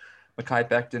defense. Mekhi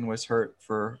Becton was hurt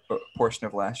for a portion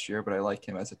of last year, but I like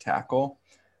him as a tackle.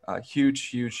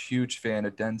 Huge fan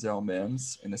of Denzel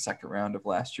Mims in the 2nd round of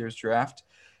last year's draft.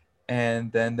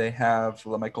 And then they have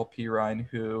La'Mical Pirine,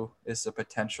 who is a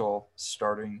potential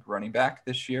starting running back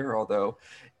this year. Although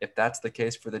if that's the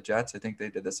case for the Jets, I think they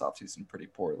did this offseason pretty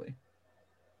poorly.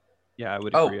 Yeah, I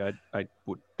would agree. I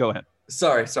would go ahead.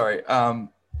 Sorry.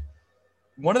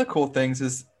 One of the cool things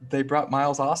is they brought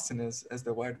Miles Austin as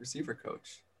the wide receiver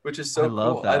coach, which is so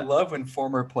cool. I love when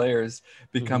former players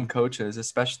become coaches,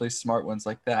 especially smart ones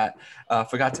like that.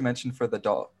 Forgot to mention for the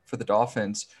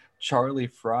Dolphins, Charlie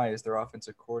Fry is their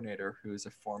offensive coordinator, who is a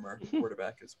former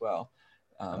quarterback as well.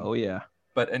 Oh yeah.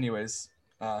 But anyways,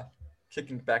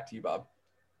 kicking back to you, Bob.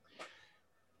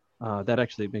 That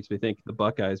actually makes me think the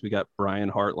Buckeyes. We got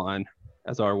Brian Hartline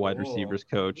as our wide receivers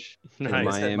coach in Nice.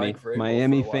 Just had Miami. Mike Vrabel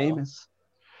Miami for a while. famous.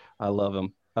 I love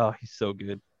him. Oh, he's so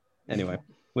good. Anyway,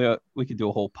 we could do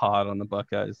a whole pod on the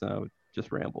Buckeyes. And I would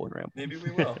just ramble and ramble. Maybe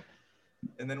we will.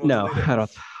 And then we'll No, delete it.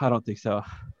 I don't think so.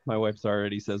 My wife's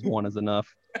already says one is enough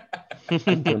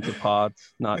in terms of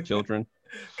pods, not children.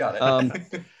 Got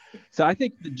it. So I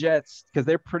think the Jets, because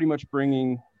they're pretty much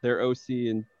bringing their OC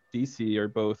and DC are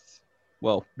both,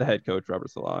 well, the head coach, Robert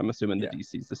Saleh. I'm assuming the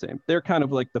DC is the same. They're kind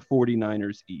of like the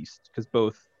 49ers East, because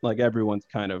both, like everyone's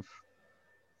kind of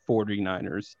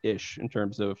 49ers-ish in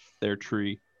terms of their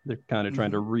tree. They're kind of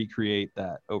trying to recreate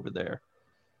that over there.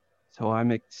 So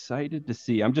I'm excited to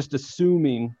see. I'm just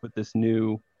assuming with this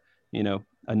new,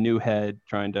 a new head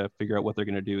trying to figure out what they're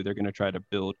going to do. They're going to try to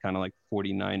build kind of like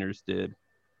 49ers did.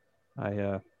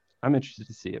 I'm interested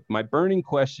to see it. My burning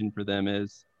question for them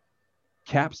is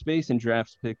cap space and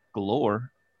draft pick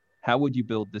galore. How would you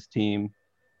build this team,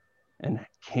 and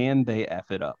can they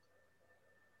F it up?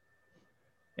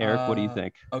 Eric, what do you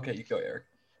think? Okay, you go, Eric.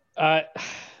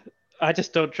 I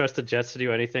just don't trust the Jets to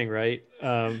do anything right.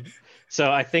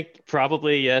 So I think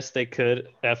probably, yes, they could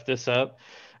F this up.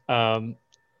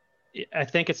 I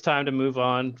think it's time to move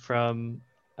on from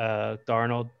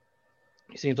Darnold.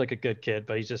 He seems like a good kid,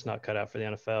 but he's just not cut out for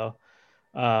the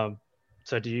NFL.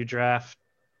 So do you draft?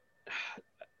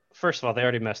 First of all, they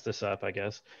already messed this up, I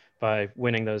guess, by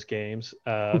winning those games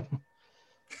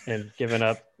and giving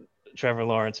up Trevor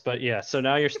Lawrence. But yeah, so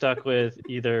now you're stuck with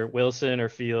either Wilson or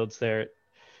Fields there.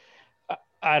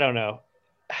 I don't know.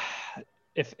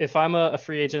 If I'm a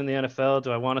free agent in the NFL,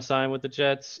 do I want to sign with the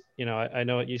Jets? I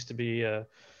know it used to be,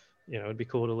 it'd be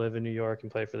cool to live in New York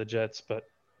and play for the Jets, but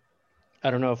I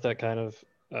don't know if that kind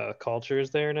of culture is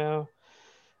there now.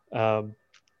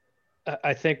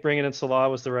 I think bringing in Salah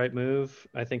was the right move.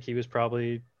 I think he was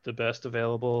probably the best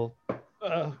available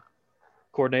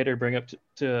coordinator to bring up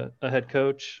to a head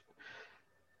coach.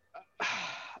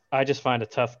 I just find a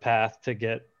tough path to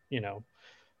get,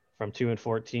 from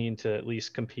 2-14 to at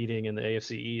least competing in the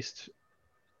AFC East.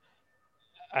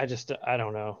 I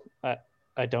don't know.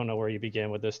 I don't know where you begin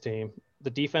with this team. The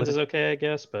defense is okay, I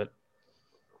guess, but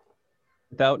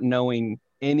without knowing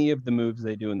any of the moves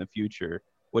they do in the future,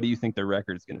 what do you think their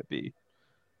record is going to be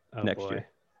next year?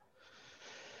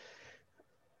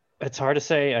 It's hard to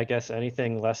say. I guess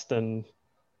anything less than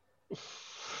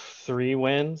 3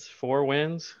 wins, 4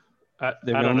 wins.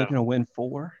 They're only going to win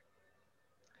 4.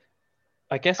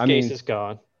 I guess Gase is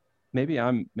gone. Maybe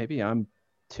I'm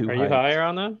too. Are you higher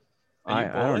on them? I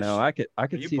don't know. I could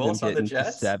see them getting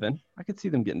to 7. I could see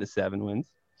them getting to 7 wins.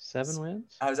 7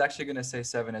 wins? I was actually going to say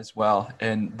 7 as well.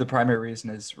 And the primary reason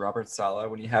is Robert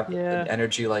Saleh. When you have an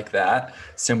energy like that,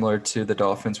 similar to the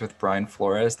Dolphins with Brian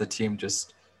Flores, the team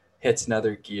just hits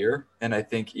another gear. And I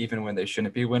think even when they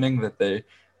shouldn't be winning, that they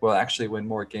will actually win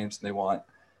more games than they want.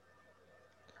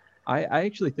 I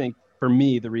actually think, for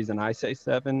me, the reason I say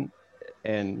 7,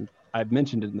 and I've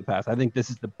mentioned it in the past, I think this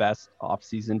is the best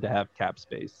offseason to have cap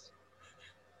space.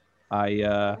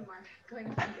 I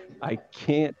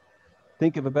can't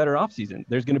think of a better offseason.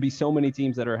 There's going to be so many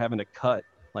teams that are having to cut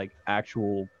like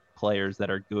actual players that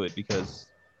are good because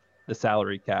the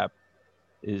salary cap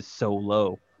is so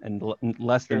low and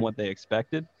less than what they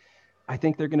expected. I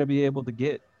think they're going to be able to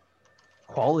get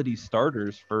quality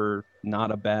starters for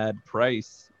not a bad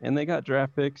price, and they got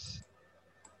draft picks.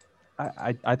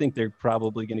 I think they're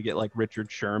probably going to get like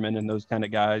Richard Sherman and those kind of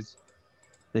guys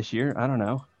this year. I don't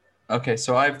know. Okay,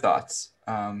 so I have thoughts.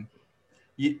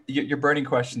 Your burning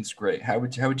question's great. How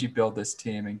would you build this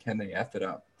team, and can they F it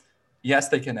up? Yes,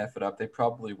 they can F it up. They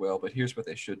probably will, but here's what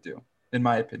they should do, in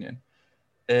my opinion,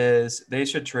 is they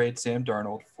should trade Sam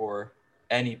Darnold for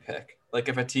any pick. Like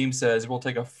if a team says, we'll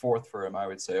take a 4th for him, I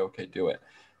would say, okay, do it.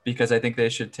 Because I think they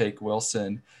should take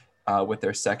Wilson with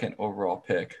their 2nd overall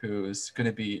pick, who's going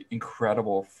to be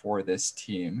incredible for this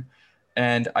team.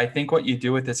 And I think what you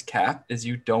do with this cap is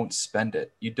you don't spend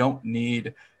it. You don't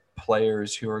need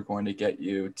players who are going to get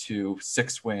you to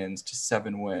 6 wins, to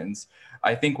 7 wins.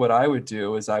 I think what I would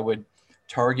do is I would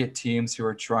target teams who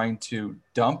are trying to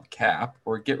dump cap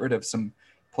or get rid of some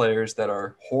players that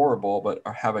are horrible but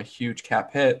have a huge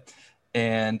cap hit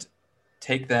and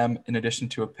take them in addition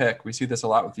to a pick. We see this a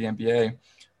lot with the NBA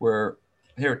where,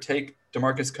 here, take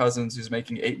DeMarcus Cousins, who's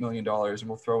making $8 million, and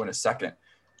we'll throw in a 2nd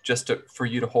just for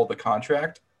you to hold the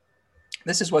contract.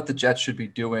 This is what the Jets should be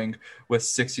doing with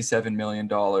 $67 million,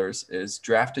 is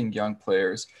drafting young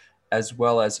players as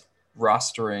well as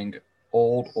rostering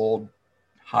old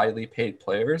highly paid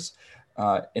players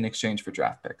in exchange for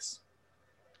draft picks.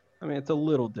 I mean, it's a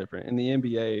little different. In the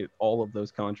NBA, all of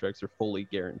those contracts are fully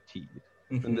guaranteed.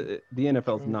 And the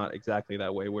NFL is not exactly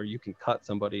that way, where you can cut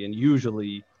somebody and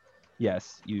usually,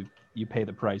 yes, you pay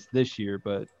the price this year,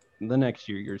 but the next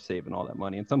year you're saving all that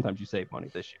money, and sometimes you save money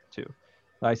this year too.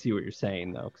 I see what you're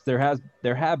saying though, because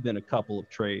there have been a couple of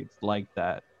trades like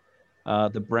that.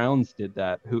 The Browns did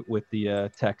that with the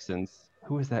Texans.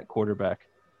 Who is that quarterback?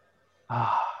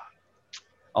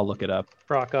 I'll look it up.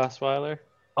 Brock Osweiler.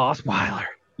 Osweiler.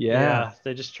 Yeah,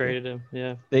 they just traded him.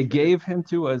 Yeah, they gave him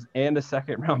to us and a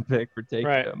second-round pick for taking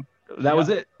him. That was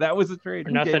it. That was the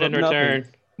trade. Nothing in return.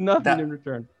 Nothing in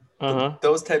return.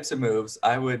 Those types of moves,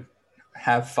 I would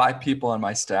have 5 people on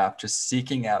my staff just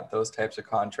seeking out those types of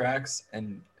contracts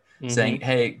and saying,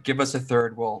 "Hey, give us a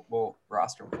third. We'll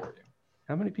roster them for you."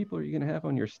 How many people are you going to have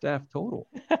on your staff total?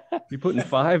 You're putting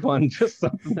 5 on just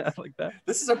something like that.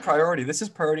 This is a priority. This is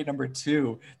priority number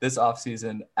 2 this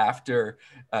offseason after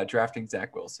drafting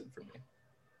Zach Wilson for me.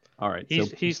 All right.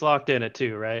 He's locked in at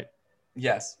 2, right?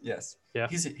 Yes. Yeah.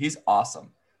 He's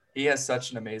awesome. He has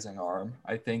such an amazing arm.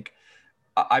 I think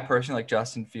I personally like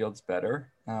Justin Fields better.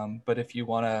 But if you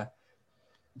want to,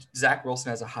 Zach Wilson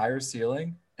has a higher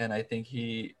ceiling, and I think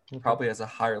he probably has a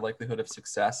higher likelihood of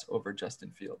success over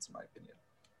Justin Fields, in my opinion.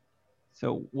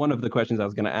 So one of the questions I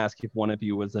was going to ask if one of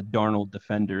you was a Darnold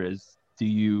defender is, do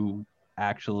you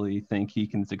actually think he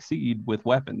can succeed with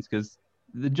weapons? Because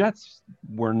the Jets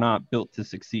were not built to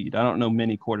succeed. I don't know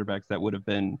many quarterbacks that would have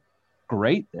been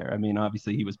great there. I mean,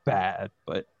 obviously he was bad,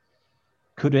 but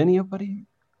could anybody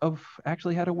have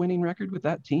actually had a winning record with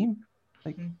that team?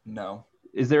 Like, no.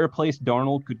 Is there a place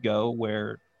Darnold could go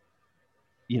where,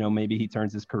 maybe he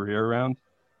turns his career around?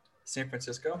 San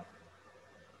Francisco?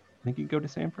 Think he'd go to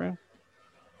San Fran?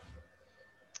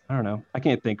 I don't know. I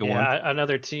can't think of one. Yeah,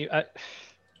 another team.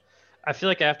 I feel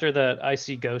like after the I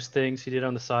see ghost things he did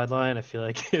on the sideline, I feel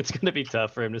like it's going to be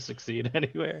tough for him to succeed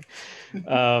anywhere.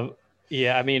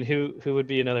 Yeah, I mean, who would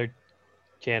be another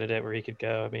candidate where he could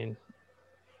go? I mean,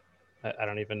 I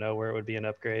don't even know where it would be an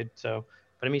upgrade. So,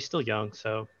 but I mean, he's still young,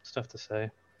 so it's tough to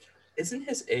say. Isn't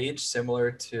his age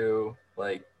similar to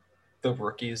like the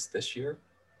rookies this year?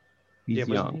 He's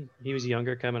young. He was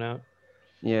younger coming out.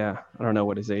 Yeah, I don't know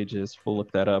what his age is. We'll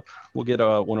look that up. We'll get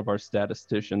one of our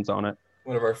statisticians on it.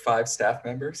 One of our 5 staff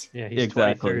members. Yeah, he's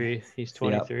exactly. 23. He's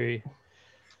 23.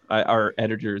 Yep. Our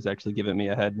editor is actually giving me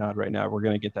a head nod right now. We're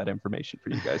going to get that information for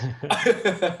you guys.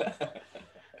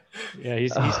 Yeah,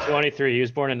 he's 23. He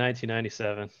was born in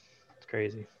 1997. It's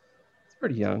crazy. It's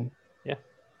pretty young.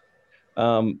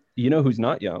 Yeah. You know who's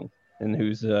not young and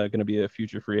who's going to be a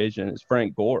future free agent is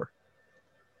Frank Gore.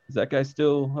 Does that guy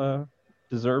still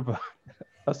deserve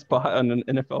a spot on an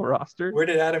NFL roster? Where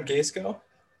did Adam Gase go?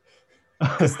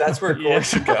 Because that's where Gore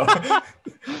should go.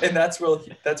 And that's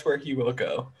where he will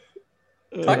go.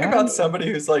 Talk about somebody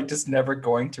who's like just never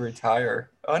going to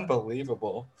retire.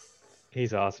 Unbelievable.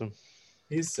 He's awesome.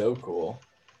 He's so cool.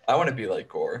 I want to be like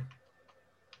Gore.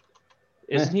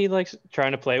 Isn't he like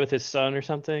trying to play with his son or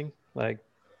something? Like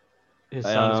his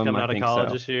son's coming out of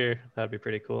college this year. That'd be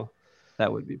pretty cool.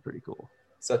 That would be pretty cool.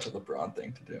 Such a LeBron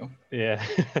thing to do. Yeah.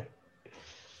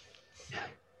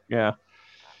 Yeah.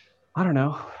 I don't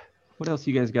know. What else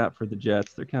you guys got for the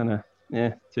Jets? They're kind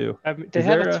of too. I mean, they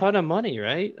have a ton of money,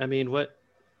 right? I mean, what?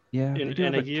 Yeah. In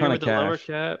a year with the lower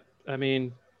cap, I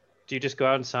mean, do you just go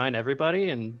out and sign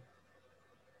everybody? And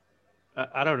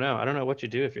I don't know. I don't know what you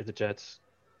do if you're the Jets.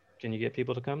 Can you get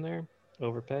people to come there?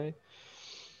 Overpay?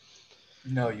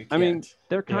 No, you can't. I mean,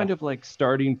 they're kind of like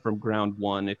starting from ground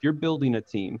one. If you're building a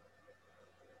team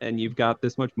and you've got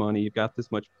this much money, you've got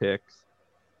this much picks,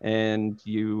 and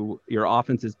your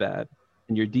offense is bad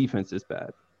and your defense is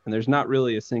bad, and there's not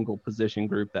really a single position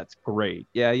group that's great.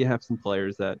 Yeah, you have some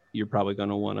players that you're probably going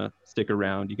to want to stick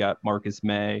around. You got Marcus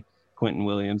May, Quentin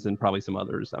Williams, and probably some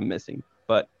others I'm missing.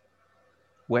 But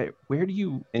where do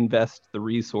you invest the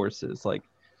resources? Like,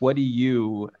 what do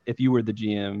you, if you were the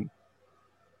GM,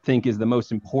 think is the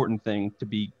most important thing to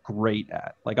be great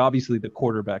at? Like, obviously the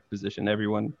quarterback position,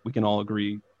 we can all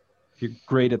agree, if you're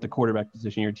great at the quarterback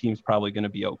position, your team's probably going to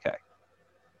be okay.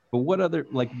 But what other,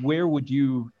 like, where would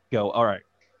you go? All right,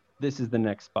 this is the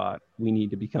next spot we need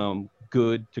to become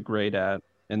good to great at.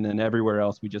 And then everywhere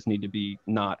else, we just need to be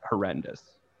not horrendous.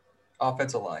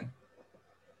 Offensive line.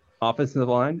 Offensive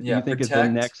line? Yeah, you think is the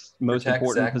next most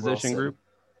important Zach position Wilson. group?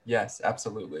 Yes,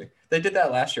 absolutely. They did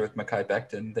that last year with Mekhi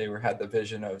Becton. They had the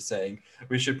vision of saying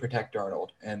we should protect Darnold,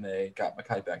 and they got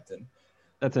Mekhi Becton.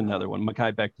 That's another one.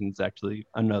 Mekhi Becton's actually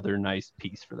another nice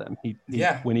piece for them. He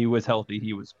when he was healthy,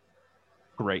 he was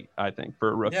great, I think, for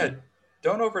a rookie. Yeah,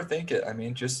 don't overthink it. I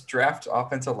mean, just draft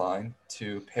offensive line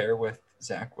to pair with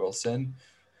Zach Wilson.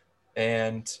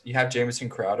 And you have Jamison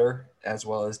Crowder as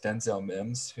well as Denzel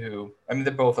Mims, who, I mean,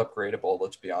 they're both upgradable,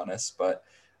 let's be honest, but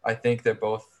I think they're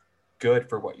both good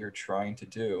for what you're trying to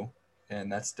do,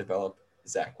 and that's develop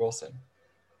Zach Wilson.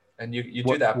 And you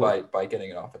do that by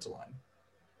getting an offensive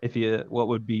line. What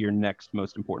would be your next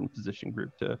most important position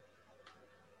group to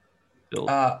build?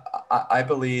 I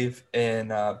believe in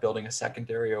building a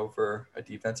secondary over a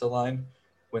defensive line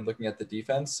when looking at the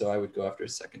defense, so I would go after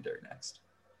secondary next.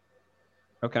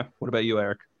 Okay. What about you,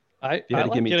 Eric? I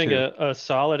like getting a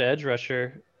solid edge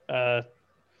rusher. I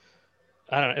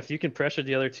don't know, if you can pressure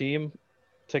the other team,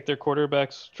 take their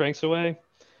quarterback's strengths away,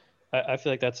 I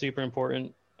feel like that's super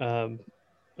important.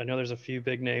 I know there's a few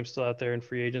big names still out there in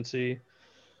free agency.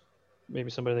 Maybe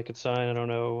somebody they could sign. I don't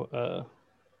know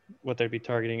what they'd be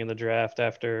targeting in the draft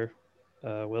after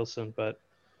Wilson, but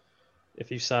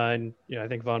if you sign, I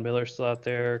think Von Miller's still out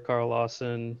there, Carl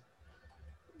Lawson,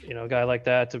 a guy like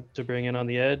that to bring in on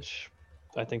the edge,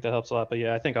 I think that helps a lot. But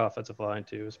yeah, I think offensive line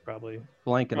too is probably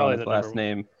blanking on his last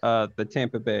name. The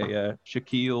Tampa Bay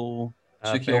Shaquille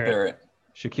Barrett.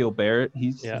 Shaquille Barrett.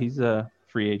 He's a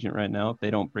free agent right now. If they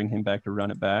don't bring him back to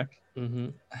run it back. Mm-hmm.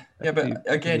 Yeah, but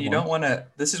again, you don't want to.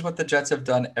 This is what the Jets have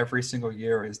done every single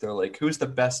year. Is they're like, who's the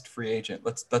best free agent?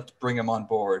 Let's bring him on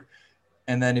board.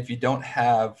 And then if you don't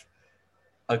have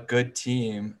a good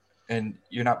team and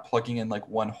you're not plugging in like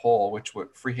one hole, which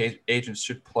what free agents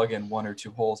should plug in one or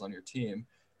two holes on your team,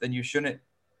 then you shouldn't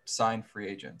sign free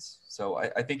agents. So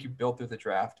I think you build through the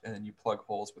draft and then you plug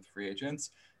holes with free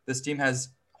agents. This team has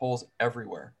holes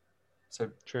everywhere.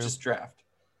 So just draft.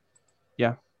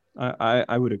 Yeah,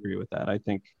 I would agree with that. I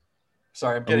think.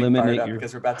 Sorry, I'm getting fired up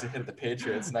because we're about to hit the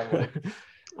Patriots, and I'm like,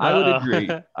 I would agree.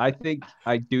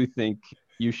 I do think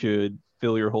you should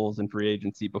fill your holes in free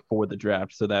agency before the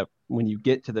draft, so that when you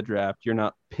get to the draft, you're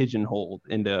not pigeonholed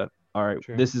into, all right,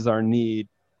 this is our need.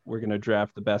 We're going to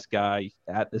draft the best guy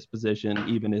at this position,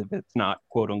 even if it's not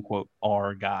quote unquote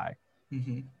our guy.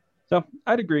 Mm-hmm. So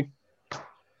I'd agree.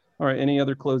 All right. Any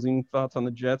other closing thoughts on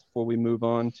the Jets before we move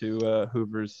on to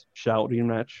Hoover's shouting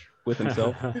match with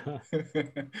himself?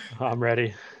 I'm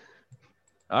ready.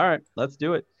 All right, let's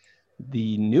do it.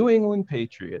 The New England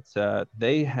Patriots,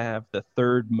 they have the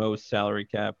third most salary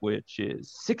cap, which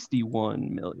is $61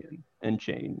 million and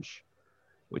change,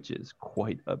 which is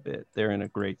quite a bit. They're in a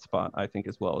great spot, I think,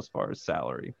 as well as far as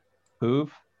salary.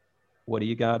 Hoove, what do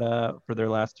you got for their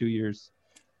last 2 years?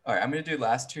 All right, I'm going to do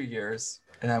last 2 years,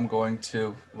 and I'm going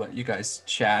to let you guys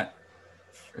chat,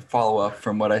 follow up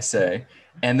from what I say.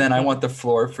 And then I want the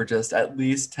floor for just at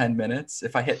least 10 minutes.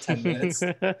 If I hit 10 minutes,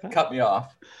 cut me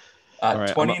off. All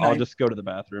right, I'll just go to the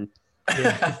bathroom.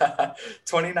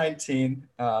 2019,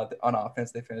 on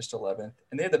offense, they finished 11th.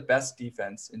 And they had the best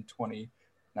defense in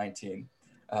 2019.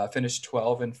 Finished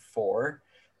 12-4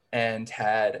 and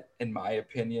had, in my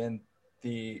opinion,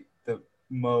 the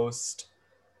most...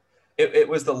 It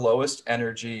was the lowest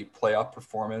energy playoff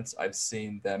performance I've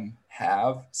seen them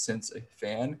have since a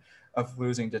fan of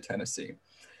losing to Tennessee.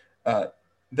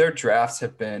 Their drafts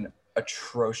have been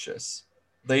atrocious.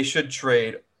 They should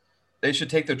take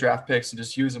their draft picks and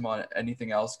just use them on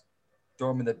anything else, throw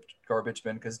them in the garbage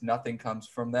bin because nothing comes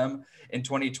from them. In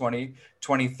 2020,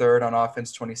 23rd on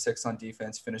offense, 26th on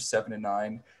defense, finished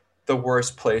 7-9. The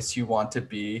worst place you want to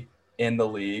be in the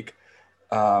league.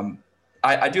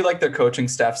 I do like their coaching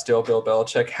staff still, Bill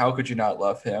Belichick. How could you not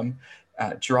love him?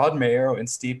 Gerard Mayo and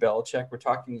Steve Belichick. We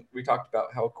talked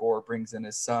about how Gore brings in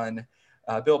his son.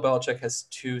 Bill Belichick has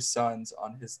 2 sons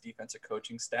on his defensive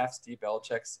coaching staff. Steve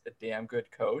Belichick's a damn good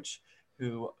coach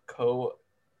who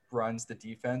co-runs the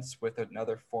defense with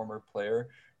another former player,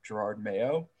 Gerard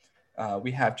Mayo.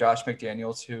 We have Josh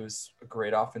McDaniels, who's a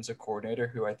great offensive coordinator,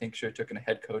 who I think should have taken a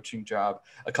head coaching job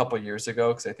a couple of years ago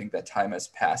because I think that time has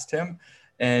passed him.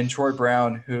 And Troy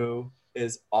Brown, who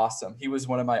is awesome. He was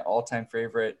one of my all-time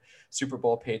favorite Super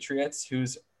Bowl Patriots,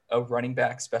 who's a running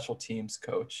back special teams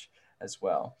coach as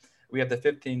well. We have the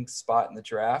 15th spot in the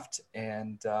draft,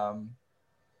 and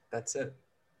that's it.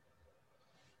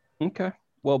 Okay.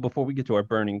 Well, before we get to our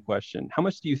burning question, how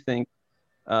much do you think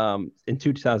in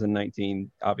 2019,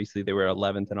 obviously they were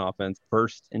 11th in offense,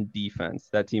 first in defense.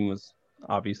 That team was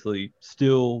obviously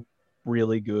still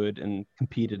really good and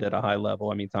competed at a high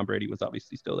level. I mean, Tom Brady was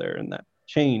obviously still there, and that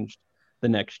changed the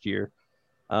next year.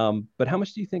 But how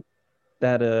much do you think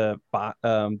that the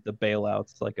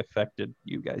bailouts like affected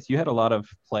you guys? You had a lot of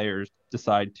players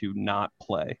decide to not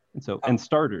play, and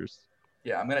starters.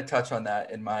 Yeah, I'm going to touch on that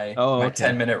in my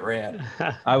 10-minute rant.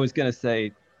 I was going to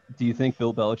say, do you think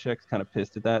Bill Belichick's kind of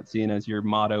pissed at that, seeing as your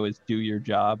motto is do your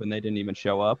job and they didn't even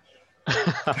show up?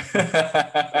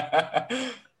 I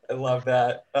love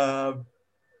that.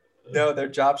 No, their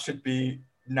job should be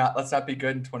not. Let's not be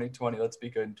good in 2020. Let's be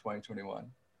good in 2021.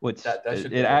 Which That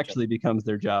should be it their actually job. becomes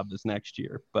their job this next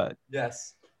year. But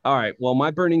Yes. all right. Well,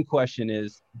 my burning question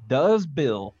is, does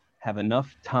Bill have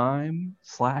enough time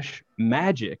slash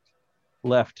magic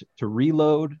left to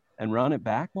reload and run it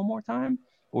back one more time?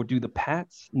 Or do the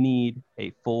Pats need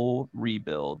a full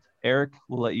rebuild? Eric,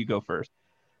 we'll let you go first.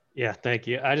 Yeah, thank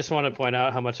you. I just want to point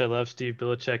out how much I love Steve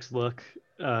Belichick's look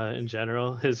in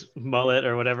general. His mullet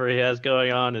or whatever he has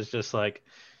going on is just like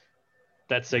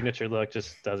that signature look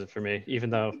just does it for me, even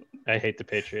though I hate the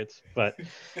Patriots. But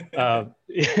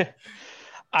yeah,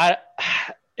 I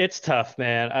it's tough,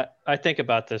 man. I think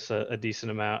about this a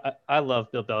decent amount. I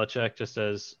love Bill Belichick just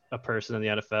as a person in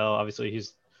the NFL. Obviously,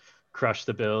 he's crushed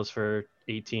the Bills for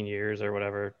 18 years or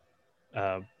whatever.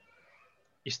 Um,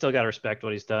 you still got to respect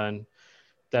what he's done.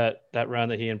 That run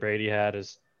that he and Brady had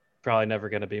is probably never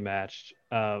going to be matched.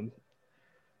 I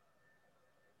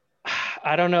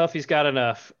don't know if he's got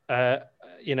enough. The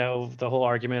whole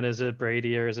argument, is it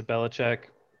Brady or is it Belichick?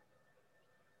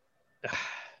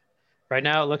 Right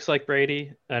now, it looks like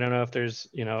Brady. I don't know if there's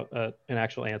an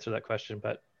actual answer to that question,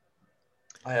 but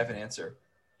I have an answer.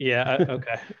 yeah,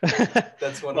 okay.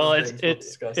 That's one well, of the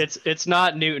things we'll discuss. It's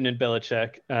not Newton and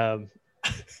Belichick.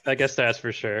 I guess that's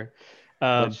for sure.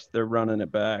 Which they're running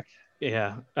it back.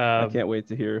 Yeah. I can't wait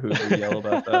to hear who yell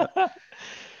about that.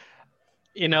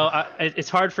 It's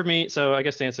hard for me. So I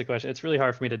guess to answer the question, it's really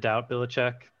hard for me to doubt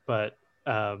Belichick, but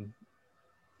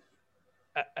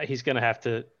he's going to have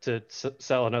to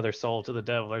sell another soul to the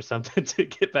devil or something to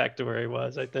get back to where he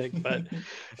was, I think. But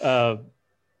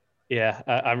yeah,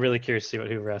 I'm really curious to see what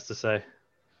Hoover has to say.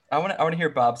 I want to hear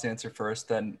Bob's answer first,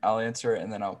 then I'll answer it,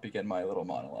 and then I'll begin my little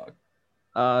monologue.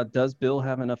 Does Bill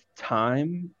have enough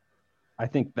time? I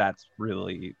think that's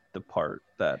really the part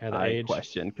that I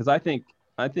question, because I think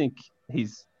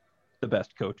he's the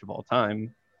best coach of all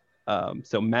time.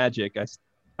 So magic,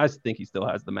 I think he still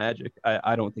has the magic.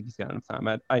 I don't think he's got enough time.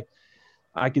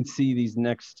 I can see these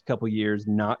next couple years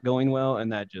not going well,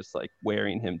 and that just like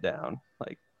wearing him down.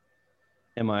 Like,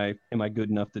 am I good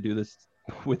enough to do this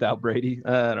without Brady?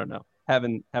 I don't know.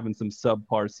 Having some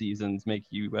subpar seasons make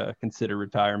you consider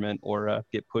retirement or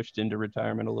get pushed into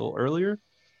retirement a little earlier.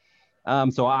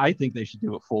 So I think they should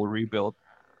do a full rebuild.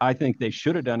 I think they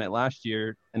should have done it last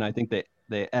year, and I think they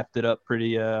effed it up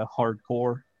pretty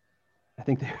hardcore. I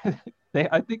think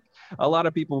I think a lot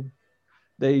of people,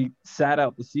 they sat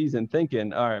out the season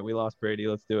thinking, all right, we lost Brady,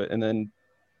 let's do it. And then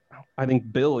I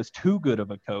think Bill is too good of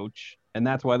a coach, and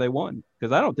that's why they won.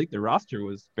 Because I don't think their roster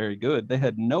was very good. They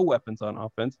had no weapons on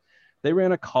offense. They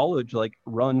ran a college like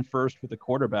run first with a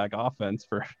quarterback offense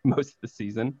for most of the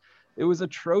season. It was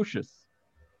atrocious.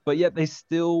 But yet they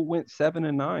still went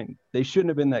 7-9. They shouldn't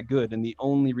have been that good. And the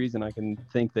only reason I can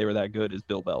think they were that good is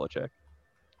Bill Belichick.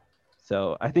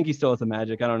 So I think he still has the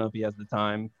magic. I don't know if he has the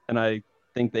time. And I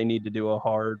think they need to do a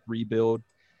hard rebuild.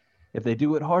 If they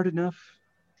do it hard enough,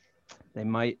 he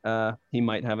might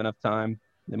have enough time.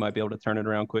 They might be able to turn it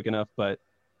around quick enough, but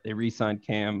they re-signed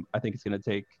Cam. I think it's going to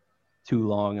take too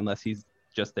long unless he's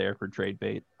just there for trade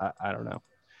bait. I don't know.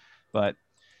 But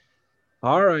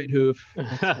all right, Hoof,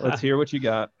 let's hear what you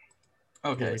got.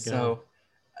 Okay, so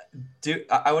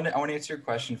I want to answer your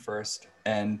question first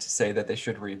and say that they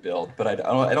should rebuild, but I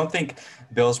don't think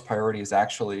Bill's priority is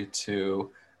actually to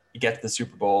get to the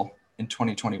Super Bowl in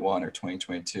 2021 or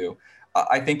 2022.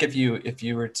 I think if you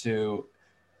were to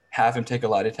have him take a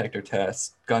lie detector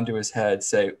test, gun to his head,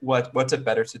 say what's a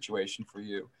better situation for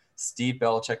you? Steve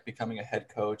Belichick becoming a head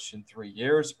coach in 3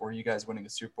 years, or you guys winning a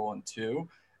Super Bowl in 2?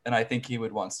 And I think he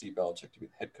would want Steve Belichick to be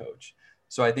the head coach.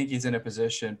 So I think he's in a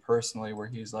position personally where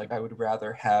he's like, I would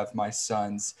rather have my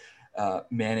sons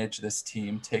manage this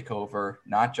team, take over,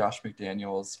 not Josh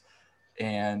McDaniels.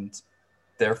 And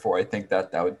therefore, I think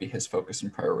that would be his focus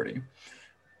and priority.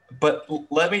 But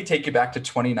let me take you back to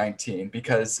 2019,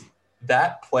 because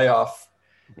that playoff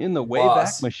in the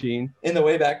Wayback Machine.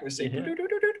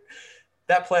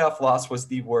 That playoff loss was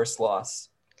the worst loss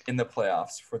in the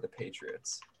playoffs for the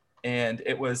Patriots. And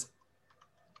it was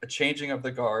a changing of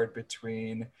the guard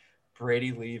between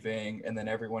Brady leaving and then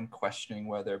everyone questioning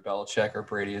whether Belichick or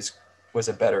Brady was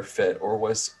a better fit or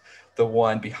was the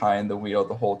one behind the wheel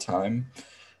the whole time.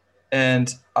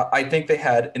 And I think they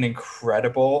had an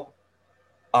incredible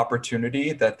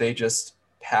opportunity that they just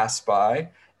passed by.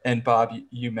 And Bob,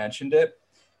 you mentioned it.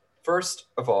 First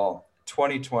of all,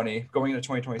 2020, going into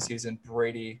 2020 season,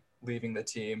 Brady leaving the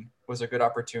team was a good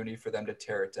opportunity for them to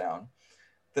tear it down.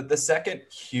 The second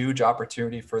huge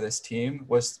opportunity for this team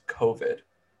was COVID.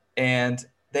 And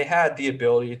they had the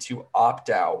ability to opt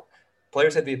out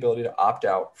players had the ability to opt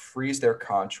out, freeze their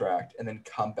contract, and then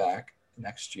come back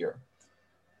next year.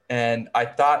 And I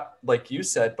thought, like you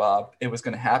said, Bob, it was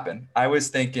going to happen. I was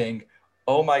thinking,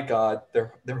 oh my God,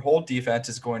 their whole defense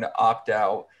is going to opt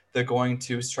out. They're going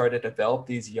to try to develop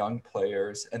these young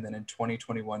players. And then in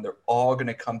 2021, they're all going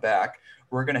to come back.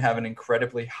 We're going to have an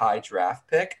incredibly high draft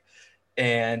pick.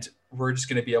 And we're just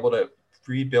going to be able to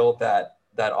rebuild that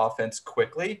offense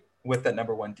quickly with that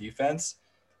number one defense.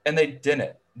 And they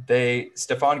didn't.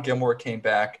 Stephon Gilmore came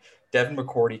back. Devin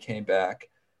McCourty came back.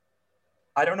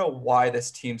 I don't know why this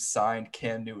team signed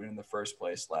Cam Newton in the first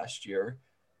place last year.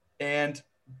 And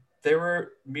they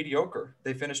were mediocre.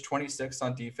 They finished 26th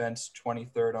on defense,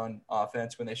 23rd on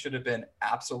offense, when they should have been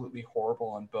absolutely horrible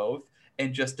on both,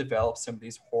 and just developed some of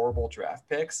these horrible draft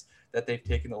picks that they've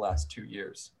taken the last 2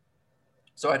 years.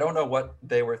 So I don't know what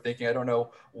they were thinking. I don't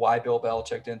know why Bill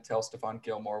Belichick didn't tell Stephon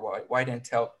Gilmore, why didn't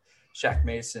tell Shaq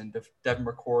Mason, Devin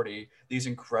McCourty, these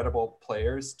incredible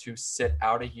players to sit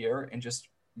out a year and just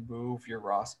move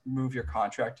your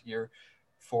contract year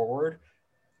forward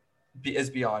is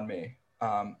beyond me.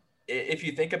 If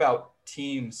you think about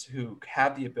teams who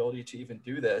have the ability to even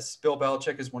do this, Bill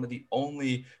Belichick is one of the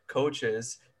only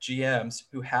coaches, GMs,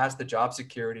 who has the job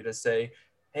security to say,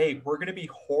 hey, we're going to be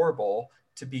horrible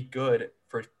to be good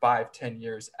for 5-10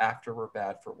 years after we're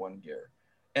bad for 1 year.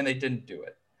 And they didn't do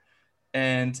it.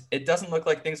 And it doesn't look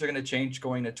like things are going to change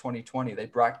going to 2020. They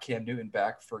brought Cam Newton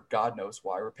back for God knows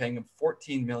why. We're paying him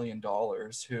 $14 million,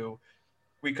 who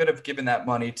we could have given that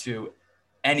money to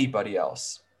anybody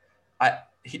else.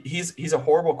 He's a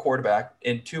horrible quarterback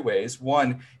in two ways.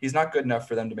 One, he's not good enough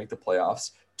for them to make the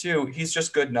playoffs. Two, he's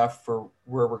just good enough for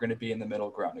where we're going to be in the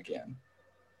middle ground again.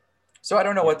 So I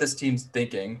don't know what this team's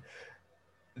thinking.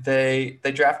 They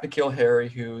draft N'Keal Harry,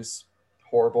 who's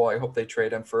horrible. I hope they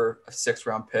trade him for a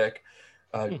 6th-round pick.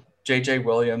 JJ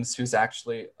Williams, who's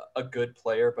actually a good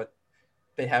player, but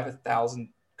they have 1,000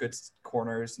 good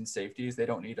corners and safeties. They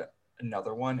don't need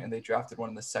another one, and they drafted one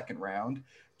in the 2nd round.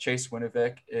 Chase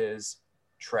Winovich is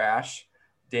trash.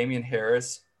 Damian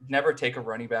Harris, never take a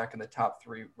running back in the top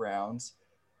 3 rounds.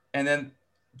 And then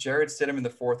Jarrett Stidham in the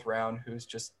 4th round, who's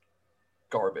just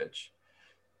garbage.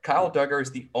 Kyle Duggar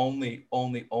is the only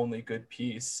good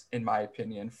piece, in my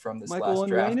opinion, from this last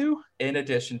draft. In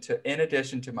addition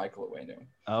to Michael Onwenu.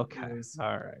 Okay.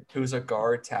 All right. Who's a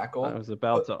guard tackle. I was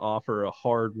about to offer a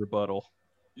hard rebuttal.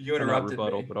 You interrupted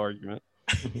me. But argument.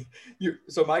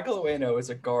 So Michael Onwenu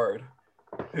is a guard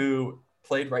who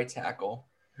played right tackle,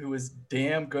 who was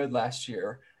damn good last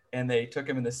year, and they took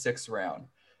him in the 6th round.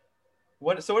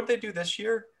 What did they do this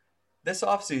year? This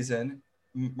offseason,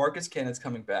 Marcus Cannon's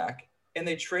coming back, and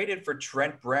they traded for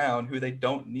Trent Brown, who they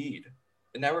don't need.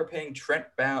 And now we're paying Trent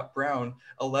Brown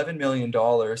 $11 million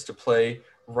to play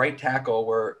right tackle,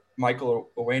 where Michael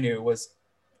Onwenu was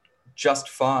just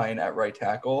fine at right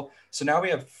tackle. So now we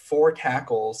have 4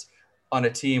 tackles on a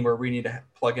team where we need to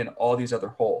plug in all these other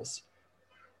holes.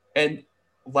 And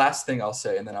last thing I'll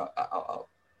say, and then I'll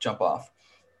jump off.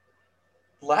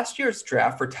 Last year's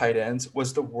draft for tight ends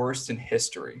was the worst in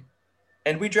history.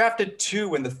 And we drafted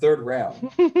 2 in the 3rd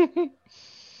round.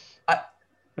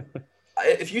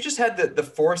 If you just had the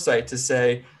foresight to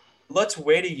say, let's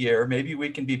wait a year, maybe we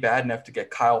can be bad enough to get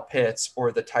Kyle Pitts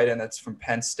or the tight end that's from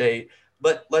Penn State.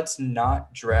 Let's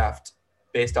not draft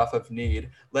based off of need.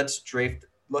 Let's draft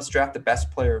the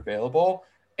best player available.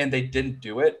 And they didn't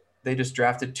do it. They just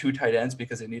drafted 2 tight ends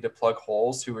because they need to plug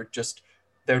holes who are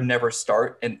they'll never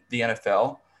start in the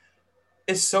NFL.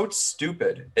 It's so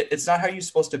stupid. It's not how you're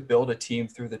supposed to build a team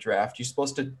through the draft. You're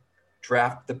supposed to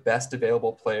draft the best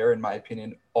available player, in my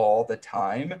opinion, all the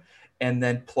time, and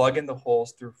then plug in the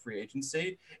holes through free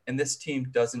agency. And this team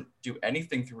doesn't do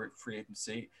anything through free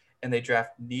agency, and they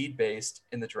draft need-based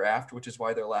in the draft, which is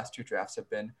why their last 2 drafts have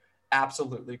been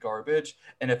absolutely garbage.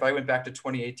 And if I went back to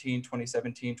 2018,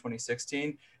 2017,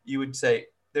 2016, you would say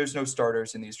there's no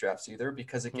starters in these drafts either,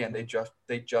 because again, they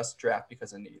just draft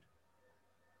because of need.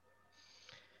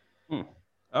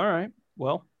 All right.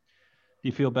 Well, do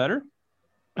you feel better?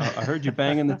 I heard you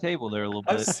banging the table there a little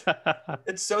bit.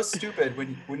 It's so stupid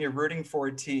when you're rooting for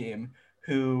a team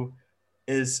who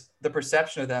is, the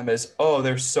perception of them is, oh,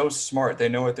 they're so smart, they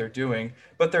know what they're doing,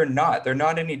 but they're not. They're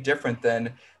not any different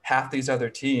than half these other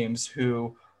teams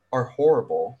who are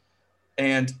horrible.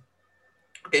 And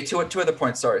okay, two other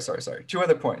points. Sorry. 2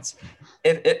 other points.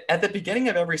 At the beginning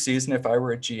of every season, if I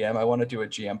were a GM, I want to do a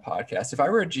GM podcast. If I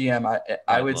were a GM,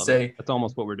 I would say that's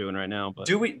almost what we're doing right now. But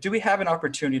do we have an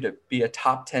opportunity to be a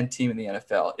top 10 team in the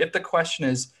NFL? If the question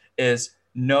is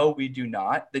no, we do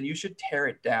not, then you should tear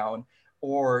it down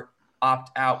or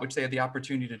opt out, which they have the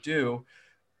opportunity to do,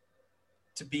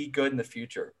 to be good in the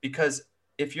future. Because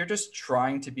if you're just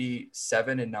trying to be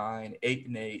 7-9,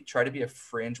 8-8, try to be a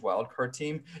fringe wildcard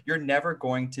team, you're never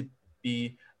going to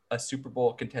be a Super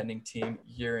Bowl contending team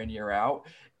year in, year out.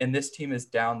 And this team is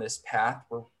down this path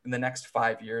where in the next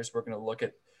 5 years, we're going to look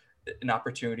at an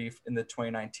opportunity in the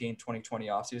 2019-2020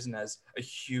 offseason as a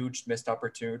huge missed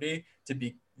opportunity to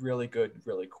be really good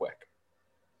really quick.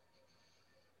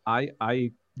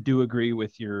 I do agree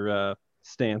with your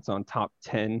stance on top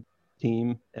 10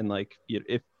 team, and like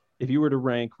if you were to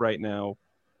rank right now,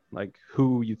 like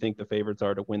who you think the favorites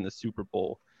are to win the Super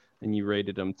Bowl, and you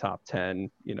rated them top 10,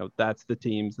 that's the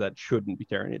teams that shouldn't be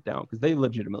tearing it down because they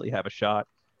legitimately have a shot.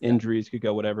 Injuries could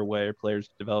go whatever way, or players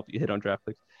develop, you hit on draft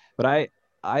picks. But I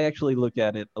actually look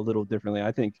at it a little differently.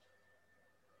 I think,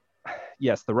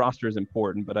 yes, the roster is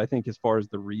important, but I think as far as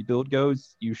the rebuild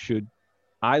goes,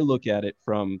 I look at it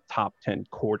from top 10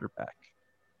 quarterback.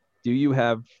 Do you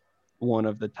have one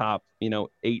of the top,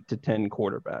 8 to 10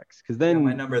 quarterbacks? Because then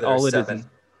my number there all is it 7. is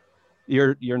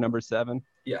your number 7.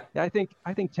 Yeah. I think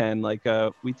 10. Like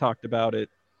we talked about it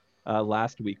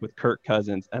last week with Kirk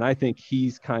Cousins, and I think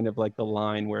he's kind of like the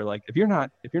line where, like, if you're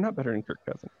not better than Kirk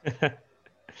Cousins,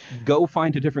 go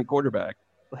find a different quarterback.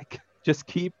 Like, just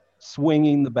keep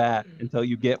swinging the bat until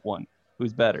you get one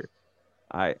who's better.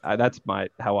 I that's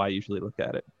how I usually look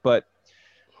at it. But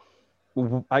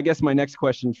I guess my next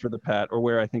question for the Pat, or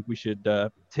where I think we should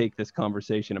take this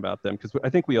conversation about them, because I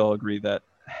think we all agree that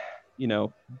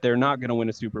they're not going to win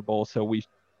a Super Bowl, so we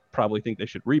probably think they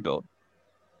should rebuild.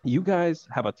 You guys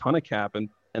have a ton of cap,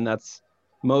 and that's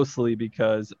mostly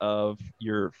because of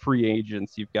your free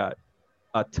agents. You've got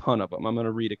a ton of them. I'm going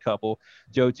to read a couple.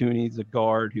 Joe Thuney's a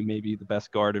guard who may be the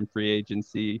best guard in free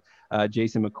agency.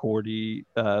 Jason McCourty,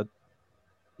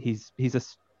 he's a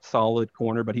solid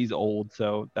corner, but he's old,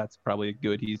 so that's probably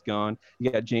good he's gone.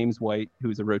 You got James White,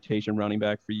 who's a rotation running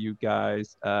back for you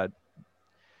guys.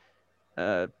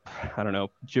 I don't know,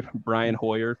 Brian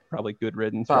Hoyer, probably good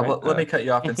riddance. Bob, right? let me cut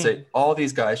you off and say all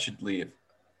these guys should leave.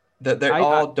 That they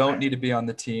all don't need to be on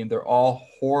the team. They're all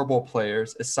horrible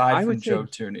players, aside from Joe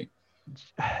Thuney.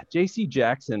 J.C.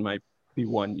 Jackson might be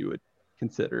one you would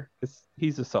consider because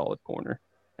he's a solid corner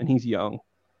and he's young.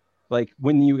 Like,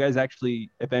 when you guys actually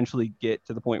eventually get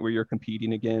to the point where you're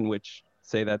competing again, which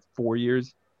say that's 4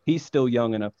 years, he's still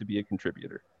young enough to be a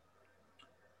contributor.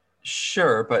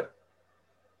 Sure, but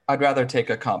I'd rather take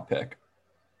a comp pick.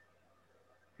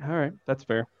 All right, that's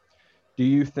fair. Do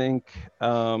you think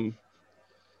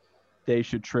they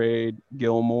should trade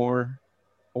Gilmore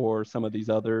or some of these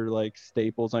other like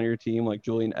staples on your team, like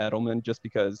Julian Edelman, just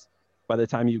because by the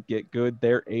time you get good,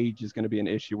 their age is going to be an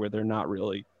issue where they're not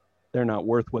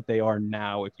worth what they are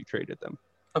now if you traded them?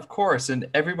 Of course, and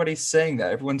everybody's saying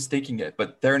that. Everyone's thinking it,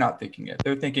 but they're not thinking it.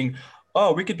 They're thinking,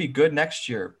 oh, we could be good next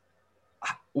year.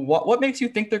 What makes you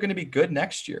think they're going to be good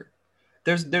next year?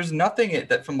 There's nothing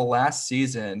that from the last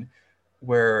season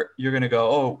where you're going to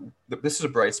go, oh, this is a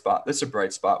bright spot. This is a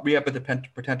bright spot. We have the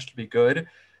potential to be good.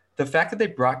 The fact that they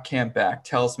brought Cam back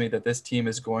tells me that this team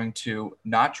is going to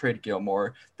not trade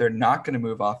Gilmore. They're not going to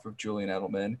move off of Julian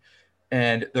Edelman,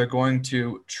 and they're going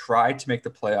to try to make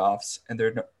the playoffs, and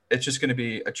it's just going to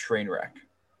be a train wreck.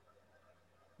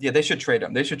 Yeah, they should trade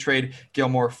him. They should trade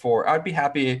Gilmore I'd be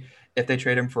happy if they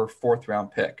trade him for a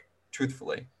 4th-round pick,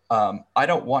 truthfully. I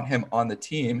don't want him on the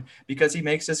team because he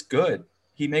makes us good.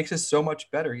 He makes us so much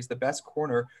better. He's the best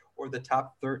corner or the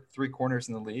top 3 corners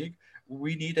in the league.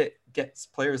 We need to get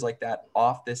players like that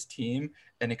off this team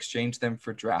and exchange them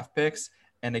for draft picks.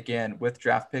 And again, with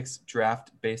draft picks,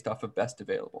 draft based off of best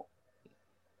available.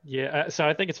 Yeah, so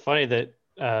I think it's funny that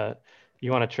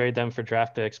you want to trade them for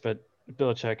draft picks, but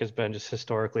Belichick has been just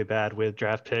historically bad with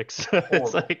draft picks.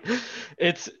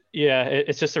 It's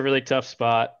just a really tough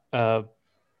spot. Rock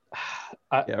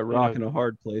in a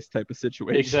hard place type of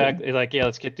situation. Exactly. Like,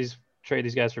 let's trade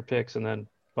these guys for picks and then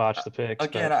botch the picks.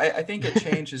 Again, I think it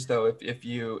changes though if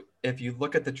you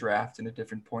look at the draft in a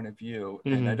different point of view,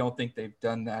 and I don't think they've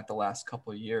done that the last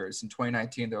couple of years. In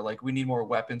 2019, they're like, we need more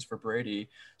weapons for Brady,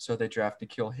 so they drafted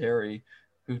N'Keal Harry,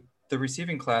 who the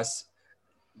receiving class.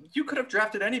 You could have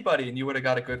drafted anybody and you would have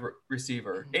got a good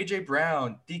receiver. A.J.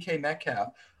 Brown, DK Metcalf.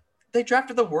 They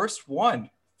drafted the worst one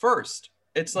first.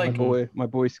 It's like my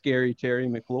boy Scary Terry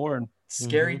McLaurin.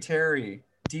 Scary Terry.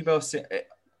 Debo.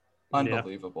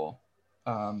 Unbelievable.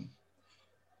 Yeah.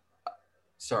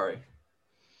 Sorry.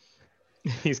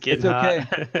 He's getting hot.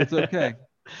 It's okay.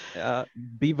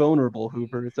 Be vulnerable,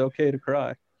 Hoover. It's okay to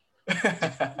cry.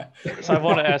 So I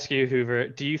want to ask you, Hoover,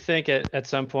 do you think at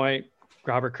some point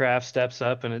Robert Kraft steps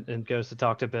up and goes to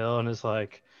talk to Bill and is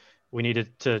like, we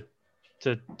needed to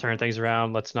turn things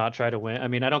around. Let's not try to win. I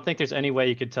mean, I don't think there's any way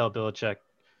you could tell Belichick,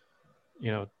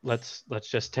 let's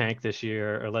just tank this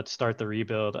year or let's start the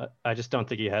rebuild. I just don't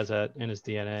think he has that in his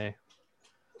DNA.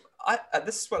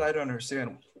 This is what I don't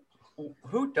understand.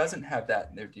 Who doesn't have that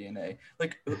in their DNA?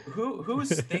 Like,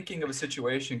 who's thinking of a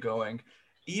situation going,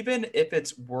 even if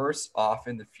it's worse off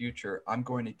in the future, I'm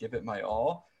going to give it my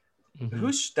all? Mm-hmm.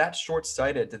 Who's that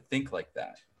short-sighted to think like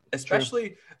that?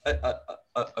 Especially a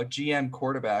GM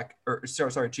quarterback, or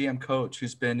sorry, GM coach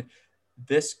who's been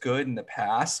this good in the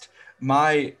past.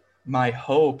 My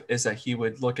hope is that he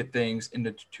would look at things in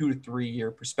a 2 to 3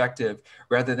 year perspective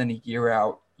rather than a year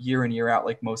in, year out,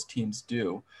 like most teams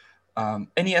do. And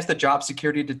he has the job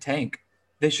security to tank.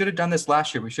 They should have done this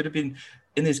last year. We should have been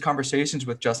in these conversations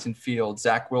with Justin Fields,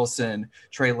 Zach Wilson,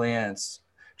 Trey Lance,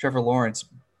 Trevor Lawrence.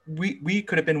 We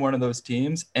could have been one of those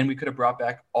teams, and we could have brought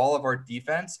back all of our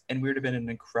defense, and we would have been in an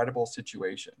incredible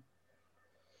situation.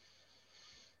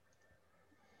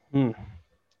 So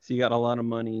you got a lot of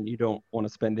money, and you don't want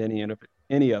to spend any of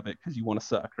it because you want to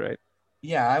suck, right?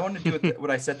 Yeah, I want to do what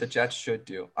I said the Jets should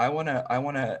do. I want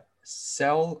to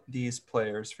sell these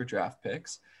players for draft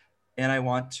picks, and I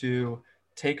want to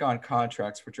take on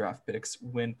contracts for draft picks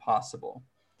when possible.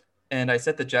 And I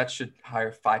said the Jets should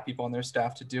hire 5 people on their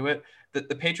staff to do it.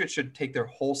 The Patriots should take their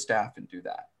whole staff and do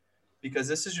that, because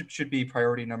this should be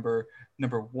priority number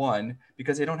 1,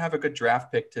 because they don't have a good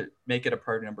draft pick to make it a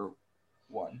priority number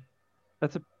 1.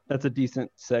 That's a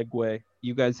decent segue.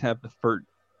 You guys have the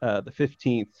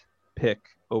 15th pick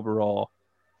overall.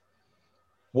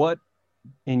 What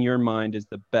in your mind is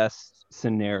the best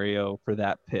scenario for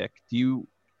that pick? Do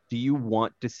you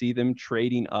want to see them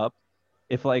trading up?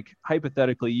 If, like,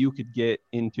 hypothetically you could get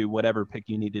into whatever pick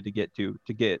you needed to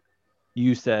get,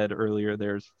 you said earlier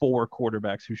there's 4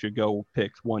 quarterbacks who should go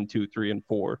picks 1, 2, 3, and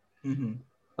 4. Mm-hmm.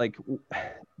 Like,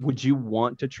 would you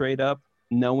want to trade up,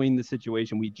 knowing the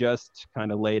situation we just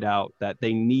kind of laid out, that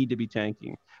they need to be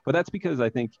tanking? But that's because I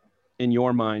think in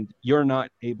your mind you're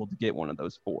not able to get one of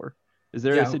those 4. Is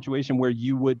there a situation where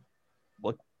you would,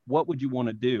 like, what would you want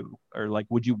to do? Or, like,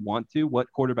 would you want to? What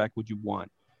quarterback would you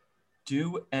want?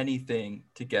 Do anything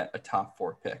to get a top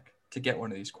 4 pick, to get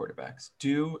one of these quarterbacks.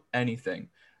 Do anything.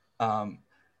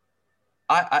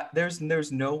 There's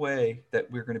no way that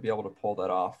we're going to be able to pull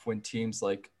that off when teams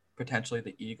like potentially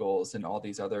the Eagles and all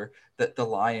these other, that the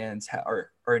Lions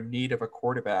are in need of a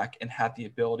quarterback and have the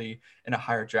ability and a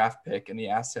higher draft pick and the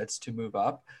assets to move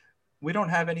up. We don't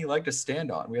have any leg to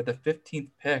stand on. We have the 15th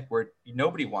pick, where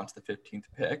nobody wants the 15th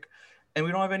pick, and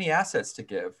we don't have any assets to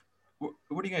give. What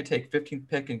are you going to take, 15th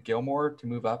pick and Gilmore to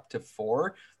move up to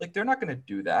 4? Like, they're not going to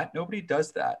do that. Nobody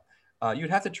does that.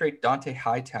 You'd have to trade Dante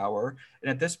Hightower.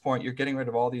 And at this point, you're getting rid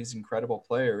of all these incredible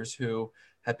players who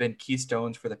have been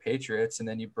keystones for the Patriots. And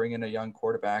then you bring in a young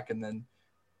quarterback and then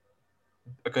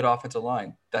a good offensive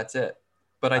line. That's it.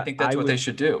 But I think that's what they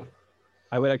should do.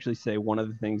 I would actually say one of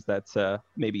the things that's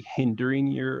maybe hindering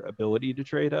your ability to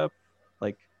trade up,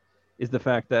 like, is the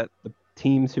fact that the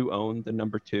teams who own the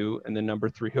number 2 and the number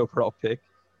 3 overall pick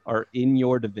are in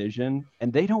your division,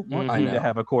 and they don't want you to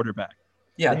have a quarterback.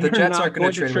 Yeah, the Jets aren't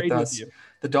going to trade with us.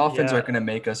 The Dolphins aren't going to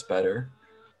make us better.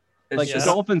 The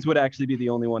Dolphins would actually be the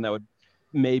only one that would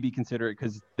maybe consider it,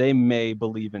 because they may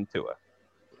believe in Tua.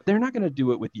 They're not going to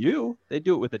do it with you. They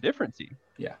do it with a different team.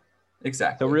 Yeah,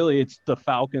 exactly. So really, it's the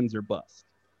Falcons or bust.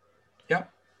 Yeah.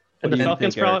 And the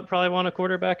Falcons probably want a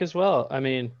quarterback as well. I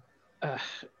mean,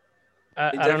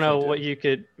 I don't know what you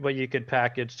could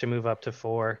package to move up to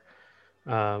 4.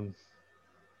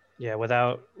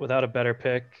 Without a better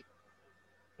pick,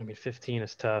 I mean, 15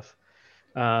 is tough.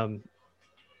 And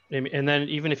then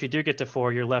even if you do get to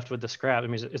 4, you're left with the scrap. I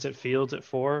mean, is it Fields at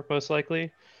 4 most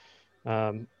likely?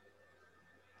 Fields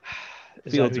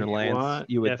or Lance,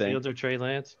 you would think. Fields or Trey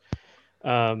Lance.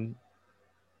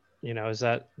 Is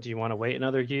that? Do you want to wait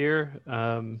another year?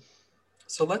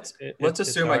 So let's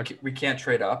assume we can't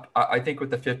trade up. I think with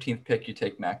the 15th pick, you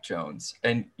take Mac Jones,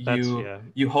 and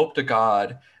you hope to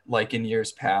God, like in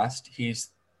years past, he's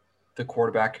the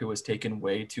quarterback who was taken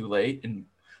way too late and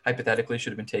hypothetically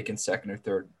should have been taken 2nd or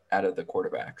 3rd out of the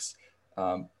quarterbacks.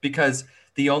 Because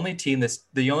the only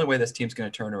way this team's going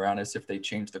to turn around is if they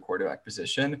change the quarterback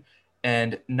position.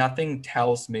 And nothing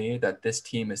tells me that this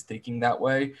team is thinking that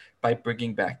way by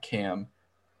bringing back Cam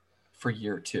for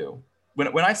year 2.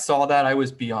 When I saw that, I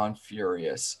was beyond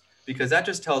furious, because that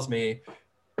just tells me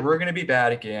we're going to be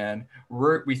bad again.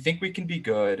 We think we can be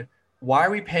good. Why are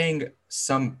we paying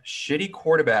some shitty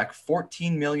quarterback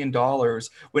 $14 million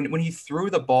when he threw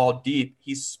the ball deep,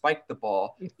 he spiked the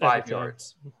ball 5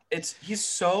 yards? He's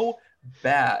so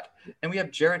bad. And we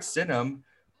have Jarrett Stidham,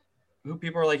 who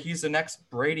people are like, he's the next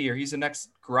Brady or he's the next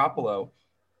Garoppolo.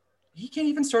 He can't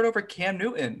even start over Cam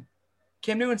Newton.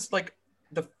 Cam Newton's like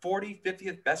the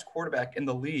 50th best quarterback in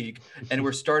the league, and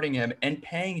we're starting him and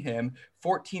paying him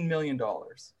 $14 million.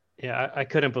 Yeah, I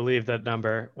couldn't believe that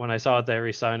number. When I saw they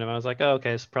re-signed him, I was like, oh,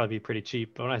 okay, this will probably be pretty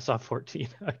cheap. But when I saw 14,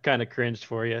 I kind of cringed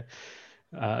for you.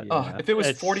 Yeah. If it was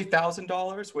It's-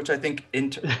 $40,000, which I think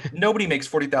nobody makes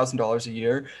 $40,000 a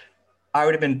year, I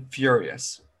would have been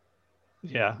furious.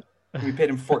 Yeah, We paid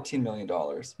him $14 million.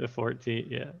 the 14,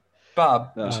 yeah.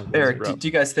 Bob, That's Eric, rough. do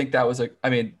you guys think that was I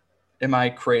mean, am I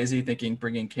crazy thinking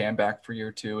bringing Cam back for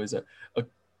year 2 is a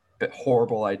bit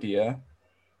horrible idea?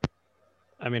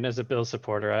 I mean, as a Bills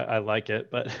supporter, I like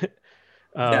it, but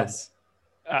Yes.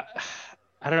 I,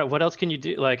 I don't know. What else can you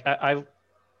do? Like,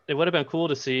 it would have been cool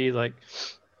to see like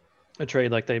a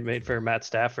trade like they made for Matt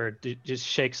Stafford, just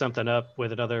shake something up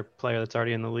with another player that's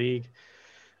already in the league.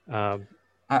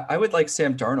 I would like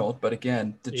Sam Darnold, but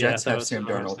again, the Yeah, Jets that have was Sam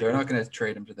what I was Darnold. They're not thinking. going to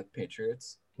trade him to the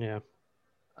Patriots. Yeah.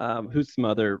 Who's some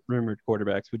other rumored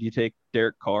quarterbacks? Would you take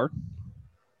Derek Carr?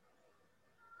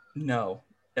 No.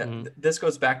 Mhm. This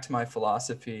goes back to my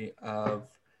philosophy of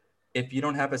if you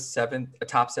don't have a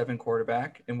top 7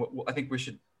 quarterback, and I think we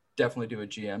should definitely do a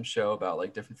GM show about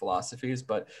like different philosophies,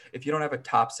 but if you don't have a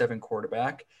top 7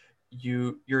 quarterback,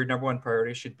 your number one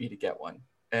priority should be to get one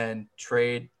and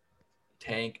trade,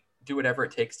 tank, do whatever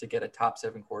it takes to get a top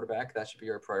 7 quarterback. That should be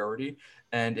your priority.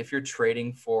 And if you're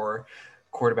trading for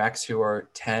quarterbacks who are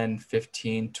 10,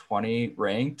 15, 20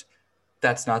 ranked,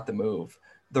 that's not the move.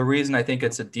 The reason I think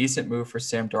it's a decent move for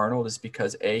Sam Darnold is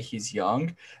because he's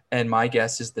young, and my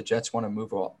guess is the Jets want to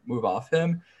move off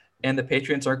him, and the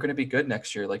Patriots aren't going to be good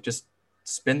next year. Like, just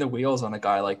spin the wheels on a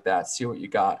guy like that, see what you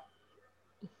got.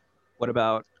 What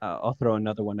about, I'll throw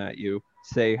another one at you.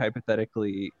 Say,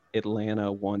 hypothetically, Atlanta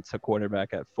wants a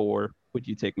quarterback at 4. Would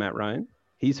you take Matt Ryan?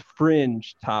 He's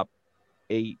fringe top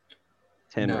 8,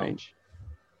 10 No. range.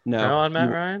 No on Matt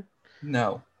Ryan?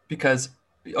 No, because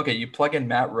okay, you plug in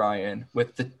Matt Ryan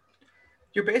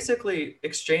you're basically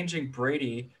exchanging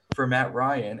Brady for Matt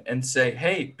Ryan and say,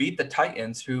 hey, beat the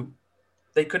Titans who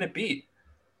they couldn't beat.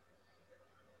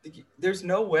 There's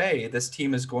no way this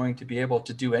team is going to be able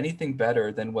to do anything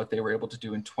better than what they were able to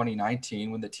do in 2019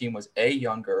 when the team was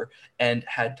younger and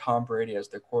had Tom Brady as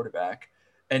their quarterback.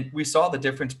 And we saw the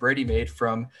difference Brady made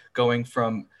from going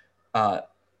from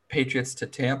Patriots to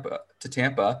Tampa.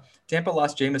 Tampa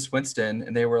lost Jameis Winston,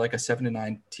 and they were like a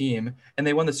 7-9 team, and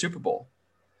they won the Super Bowl.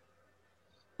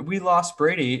 We lost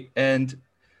Brady, and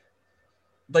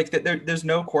like there's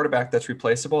no quarterback that's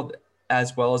replaceable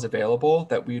as well as available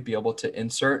that we'd be able to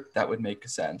insert that would make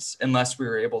sense, unless we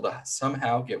were able to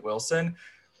somehow get Wilson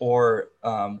or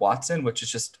Watson, which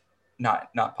is just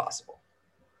not possible.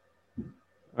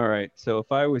 All right. So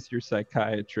if I was your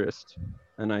psychiatrist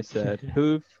and I said,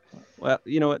 Hoove, well,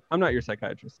 you know what? I'm not your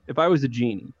psychiatrist. If I was a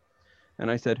genie and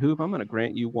I said, Hoove, I'm going to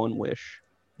grant you one wish.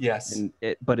 Yes.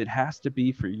 But it has to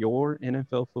be for your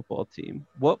NFL football team.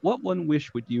 What one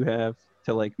wish would you have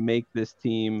to like make this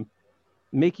team,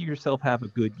 make yourself have a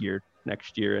good year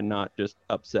next year and not just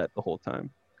upset the whole time?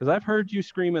 Because I've heard you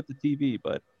scream at the TV,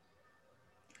 but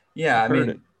yeah, I've I heard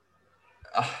mean,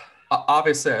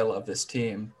 obviously I love this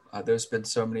team. There's been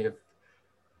so many of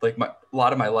a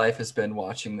lot of my life has been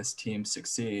watching this team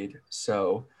succeed.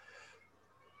 So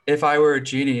if I were a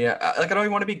genie, I don't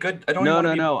even want to be good. I don't even want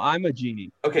to be. No. I'm a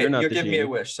genie. Okay, you're giving me genie. a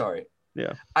wish. Sorry.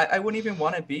 Yeah. I wouldn't even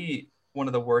want to be one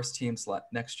of the worst teams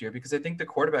next year because I think the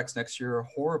quarterbacks next year are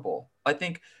horrible. I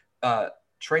think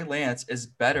Trey Lance is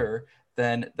better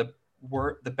than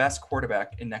the best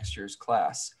quarterback in next year's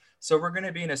class. So we're going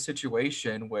to be in a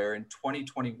situation where in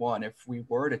 2021, if we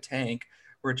were to tank,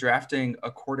 we're drafting a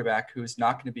quarterback who's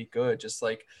not going to be good, just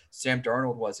like Sam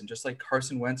Darnold wasn't, just like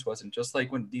Carson Wentz wasn't, just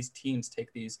like when these teams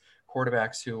take these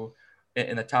quarterbacks who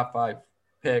in the top 5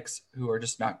 picks who are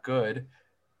just not good.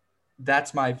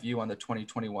 That's my view on the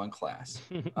 2021 class.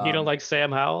 You don't like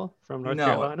Sam Howell from North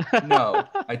Carolina? No,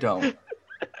 I don't.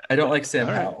 I don't like Sam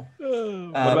Howell.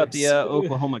 What about the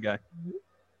Oklahoma guy?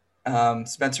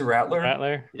 Spencer Rattler?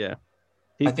 Rattler? Yeah.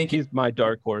 I think he's my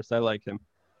dark horse. I like him.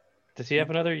 Does he have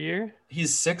another year?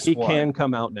 He's 6'1". He can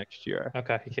come out next year.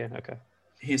 Okay, he can. Okay.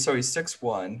 He's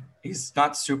 6'1". He's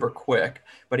not super quick,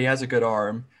 but he has a good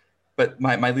arm. But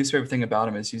my least favorite thing about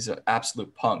him is he's an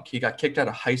absolute punk. He got kicked out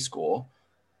of high school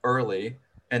early,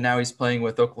 and now he's playing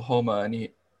with Oklahoma, and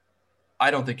I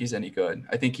don't think he's any good.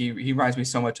 I think he reminds me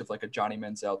so much of like a Johnny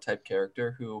Manziel type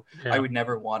character who I would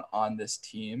never want on this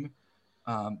team.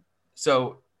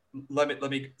 So let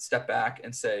me step back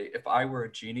and say, if I were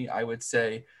a genie, I would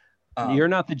say, you're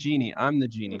not the genie. I'm the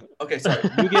genie. Okay, sorry.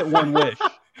 You get one wish.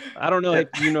 I don't know if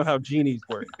you know how genies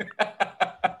work.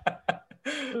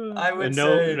 I would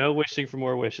say no wishing for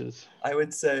more wishes. I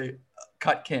would say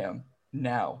cut Cam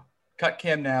now. cut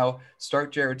Cam now,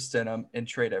 start Jared Stidham, and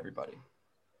trade everybody.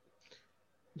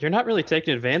 You're not really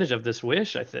taking advantage of this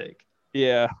wish, I think.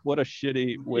 Yeah, what a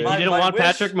shitty wish. You didn't want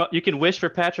Patrick. You can wish for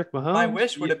Patrick Mahomes. My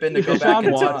wish would have been to go back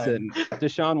in time.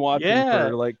 Deshaun Watson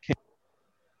for like,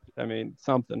 I mean,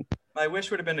 something. My wish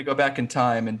would have been to go back in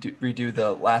time and redo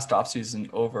the last offseason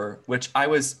over, which I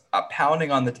was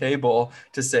pounding on the table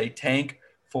to say tank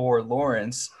for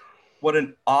Lawrence. What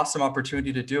an awesome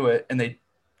opportunity to do it, and they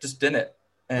just didn't.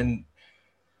 And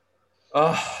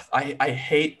I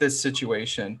hate this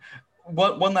situation.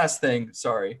 One last thing,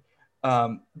 sorry.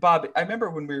 Bob, I remember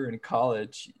when we were in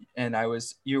college and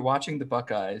you were watching the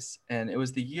Buckeyes, and it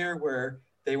was the year where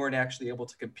they weren't actually able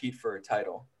to compete for a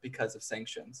title because of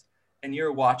sanctions. And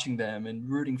you're watching them and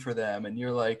rooting for them, and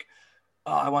you're like,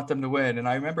 oh, I want them to win. And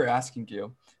I remember asking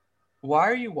you, why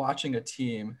are you watching a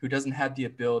team who doesn't have the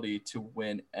ability to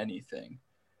win anything?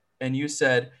 And you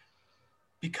said,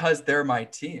 because they're my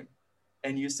team.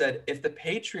 And you said, if the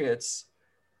Patriots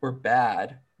were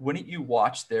bad, wouldn't you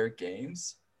watch their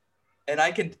games? And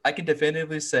I can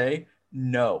definitively say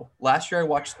no. Last year I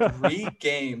watched 3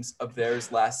 games of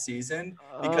theirs last season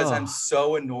because I'm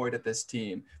so annoyed at this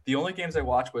team. The only games I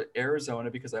watched were Arizona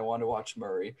because I wanted to watch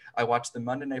Murray. I watched the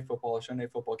Monday Night Football or Sunday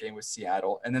Night Football game with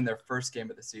Seattle, and then their first game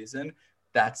of the season.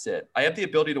 That's it. I have the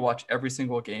ability to watch every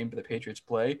single game the Patriots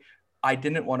play. I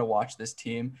didn't want to watch this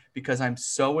team because I'm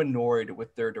so annoyed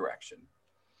with their direction.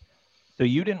 So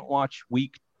you didn't watch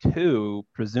week 2,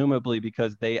 presumably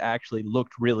because they actually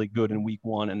looked really good in week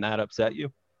 1, and that upset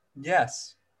you?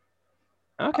 Yes.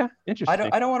 Okay, interesting.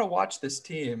 I don't want to watch this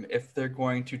team if they're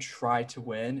going to try to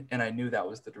win, and I knew that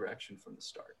was the direction from the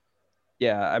start.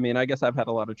 Yeah, I mean, I guess I've had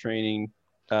a lot of training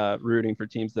rooting for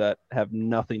teams that have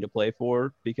nothing to play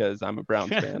for because I'm a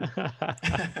Browns fan.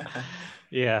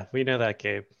 Yeah, we know that,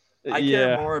 Gabe. I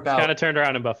care more about. Kind of turned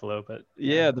around in Buffalo, but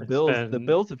yeah, the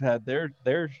Bills have had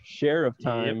their share of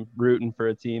time rooting for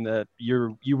a team that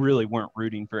you really weren't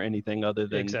rooting for anything other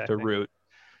than to root.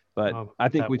 But I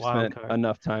think we've spent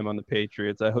enough time on the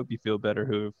Patriots. I hope you feel better,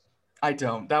 Hoove. I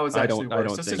don't. That was actually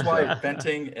worse. This is why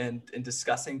venting and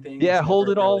discussing things. Yeah, hold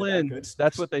it all in.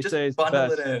 That's what they say is the bundle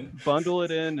best. It in. Bundle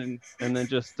it in, and then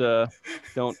just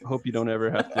hope you don't ever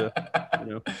have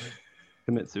to,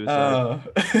 commit suicide.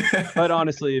 But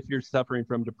honestly, if you're suffering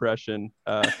from depression,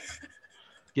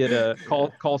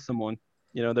 call someone.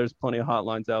 There's plenty of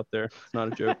hotlines out there. It's not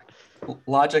a joke.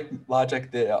 Logic,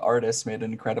 the artist, made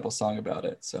an incredible song about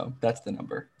it. So that's the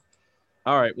number.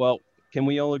 All right. Well, can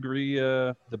we all agree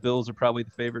the Bills are probably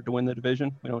the favorite to win the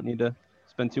division? We don't need to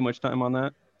spend too much time on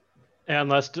that.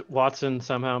 Unless Watson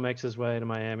somehow makes his way to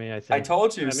Miami, I think. I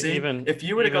told you. If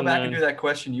you were to go back and do that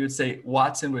question, you would say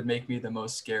Watson would make me the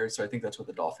most scared. So I think that's what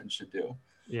the Dolphins should do.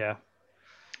 Yeah.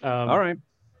 All right.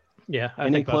 Yeah.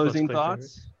 Any closing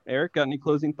thoughts? Eric, got any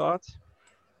closing thoughts?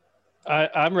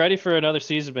 I'm ready for another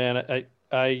season, man.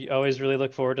 I always really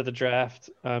look forward to the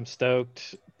draft. I'm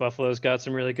stoked. Buffalo's got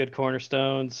some really good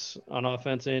cornerstones on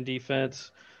offense and defense.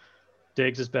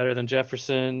 Diggs is better than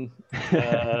Jefferson.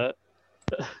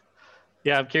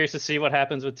 Yeah, I'm curious to see what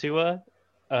happens with Tua.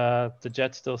 The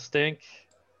Jets still stink,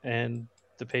 and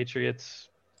the Patriots.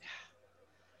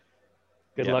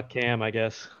 Good luck, Cam, I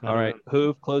guess. All right.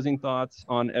 Hoove, closing thoughts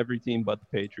on every team but the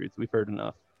Patriots. We've heard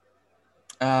enough.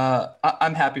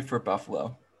 I'm happy for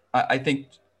Buffalo. I think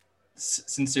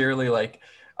sincerely,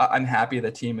 I'm happy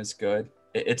the team is good.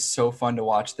 It's so fun to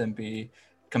watch them be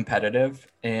competitive,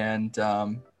 and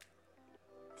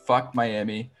fuck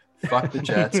Miami, fuck the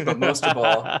Jets, but most of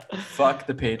all, fuck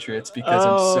the Patriots because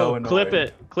I'm so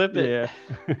annoyed. Clip it.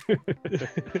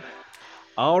 Yeah.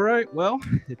 All right. Well,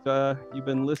 if you've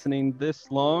been listening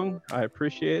this long, I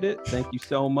appreciate it. Thank you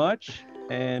so much.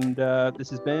 And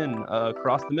this has been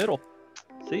Across the Middle.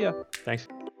 See ya. Thanks.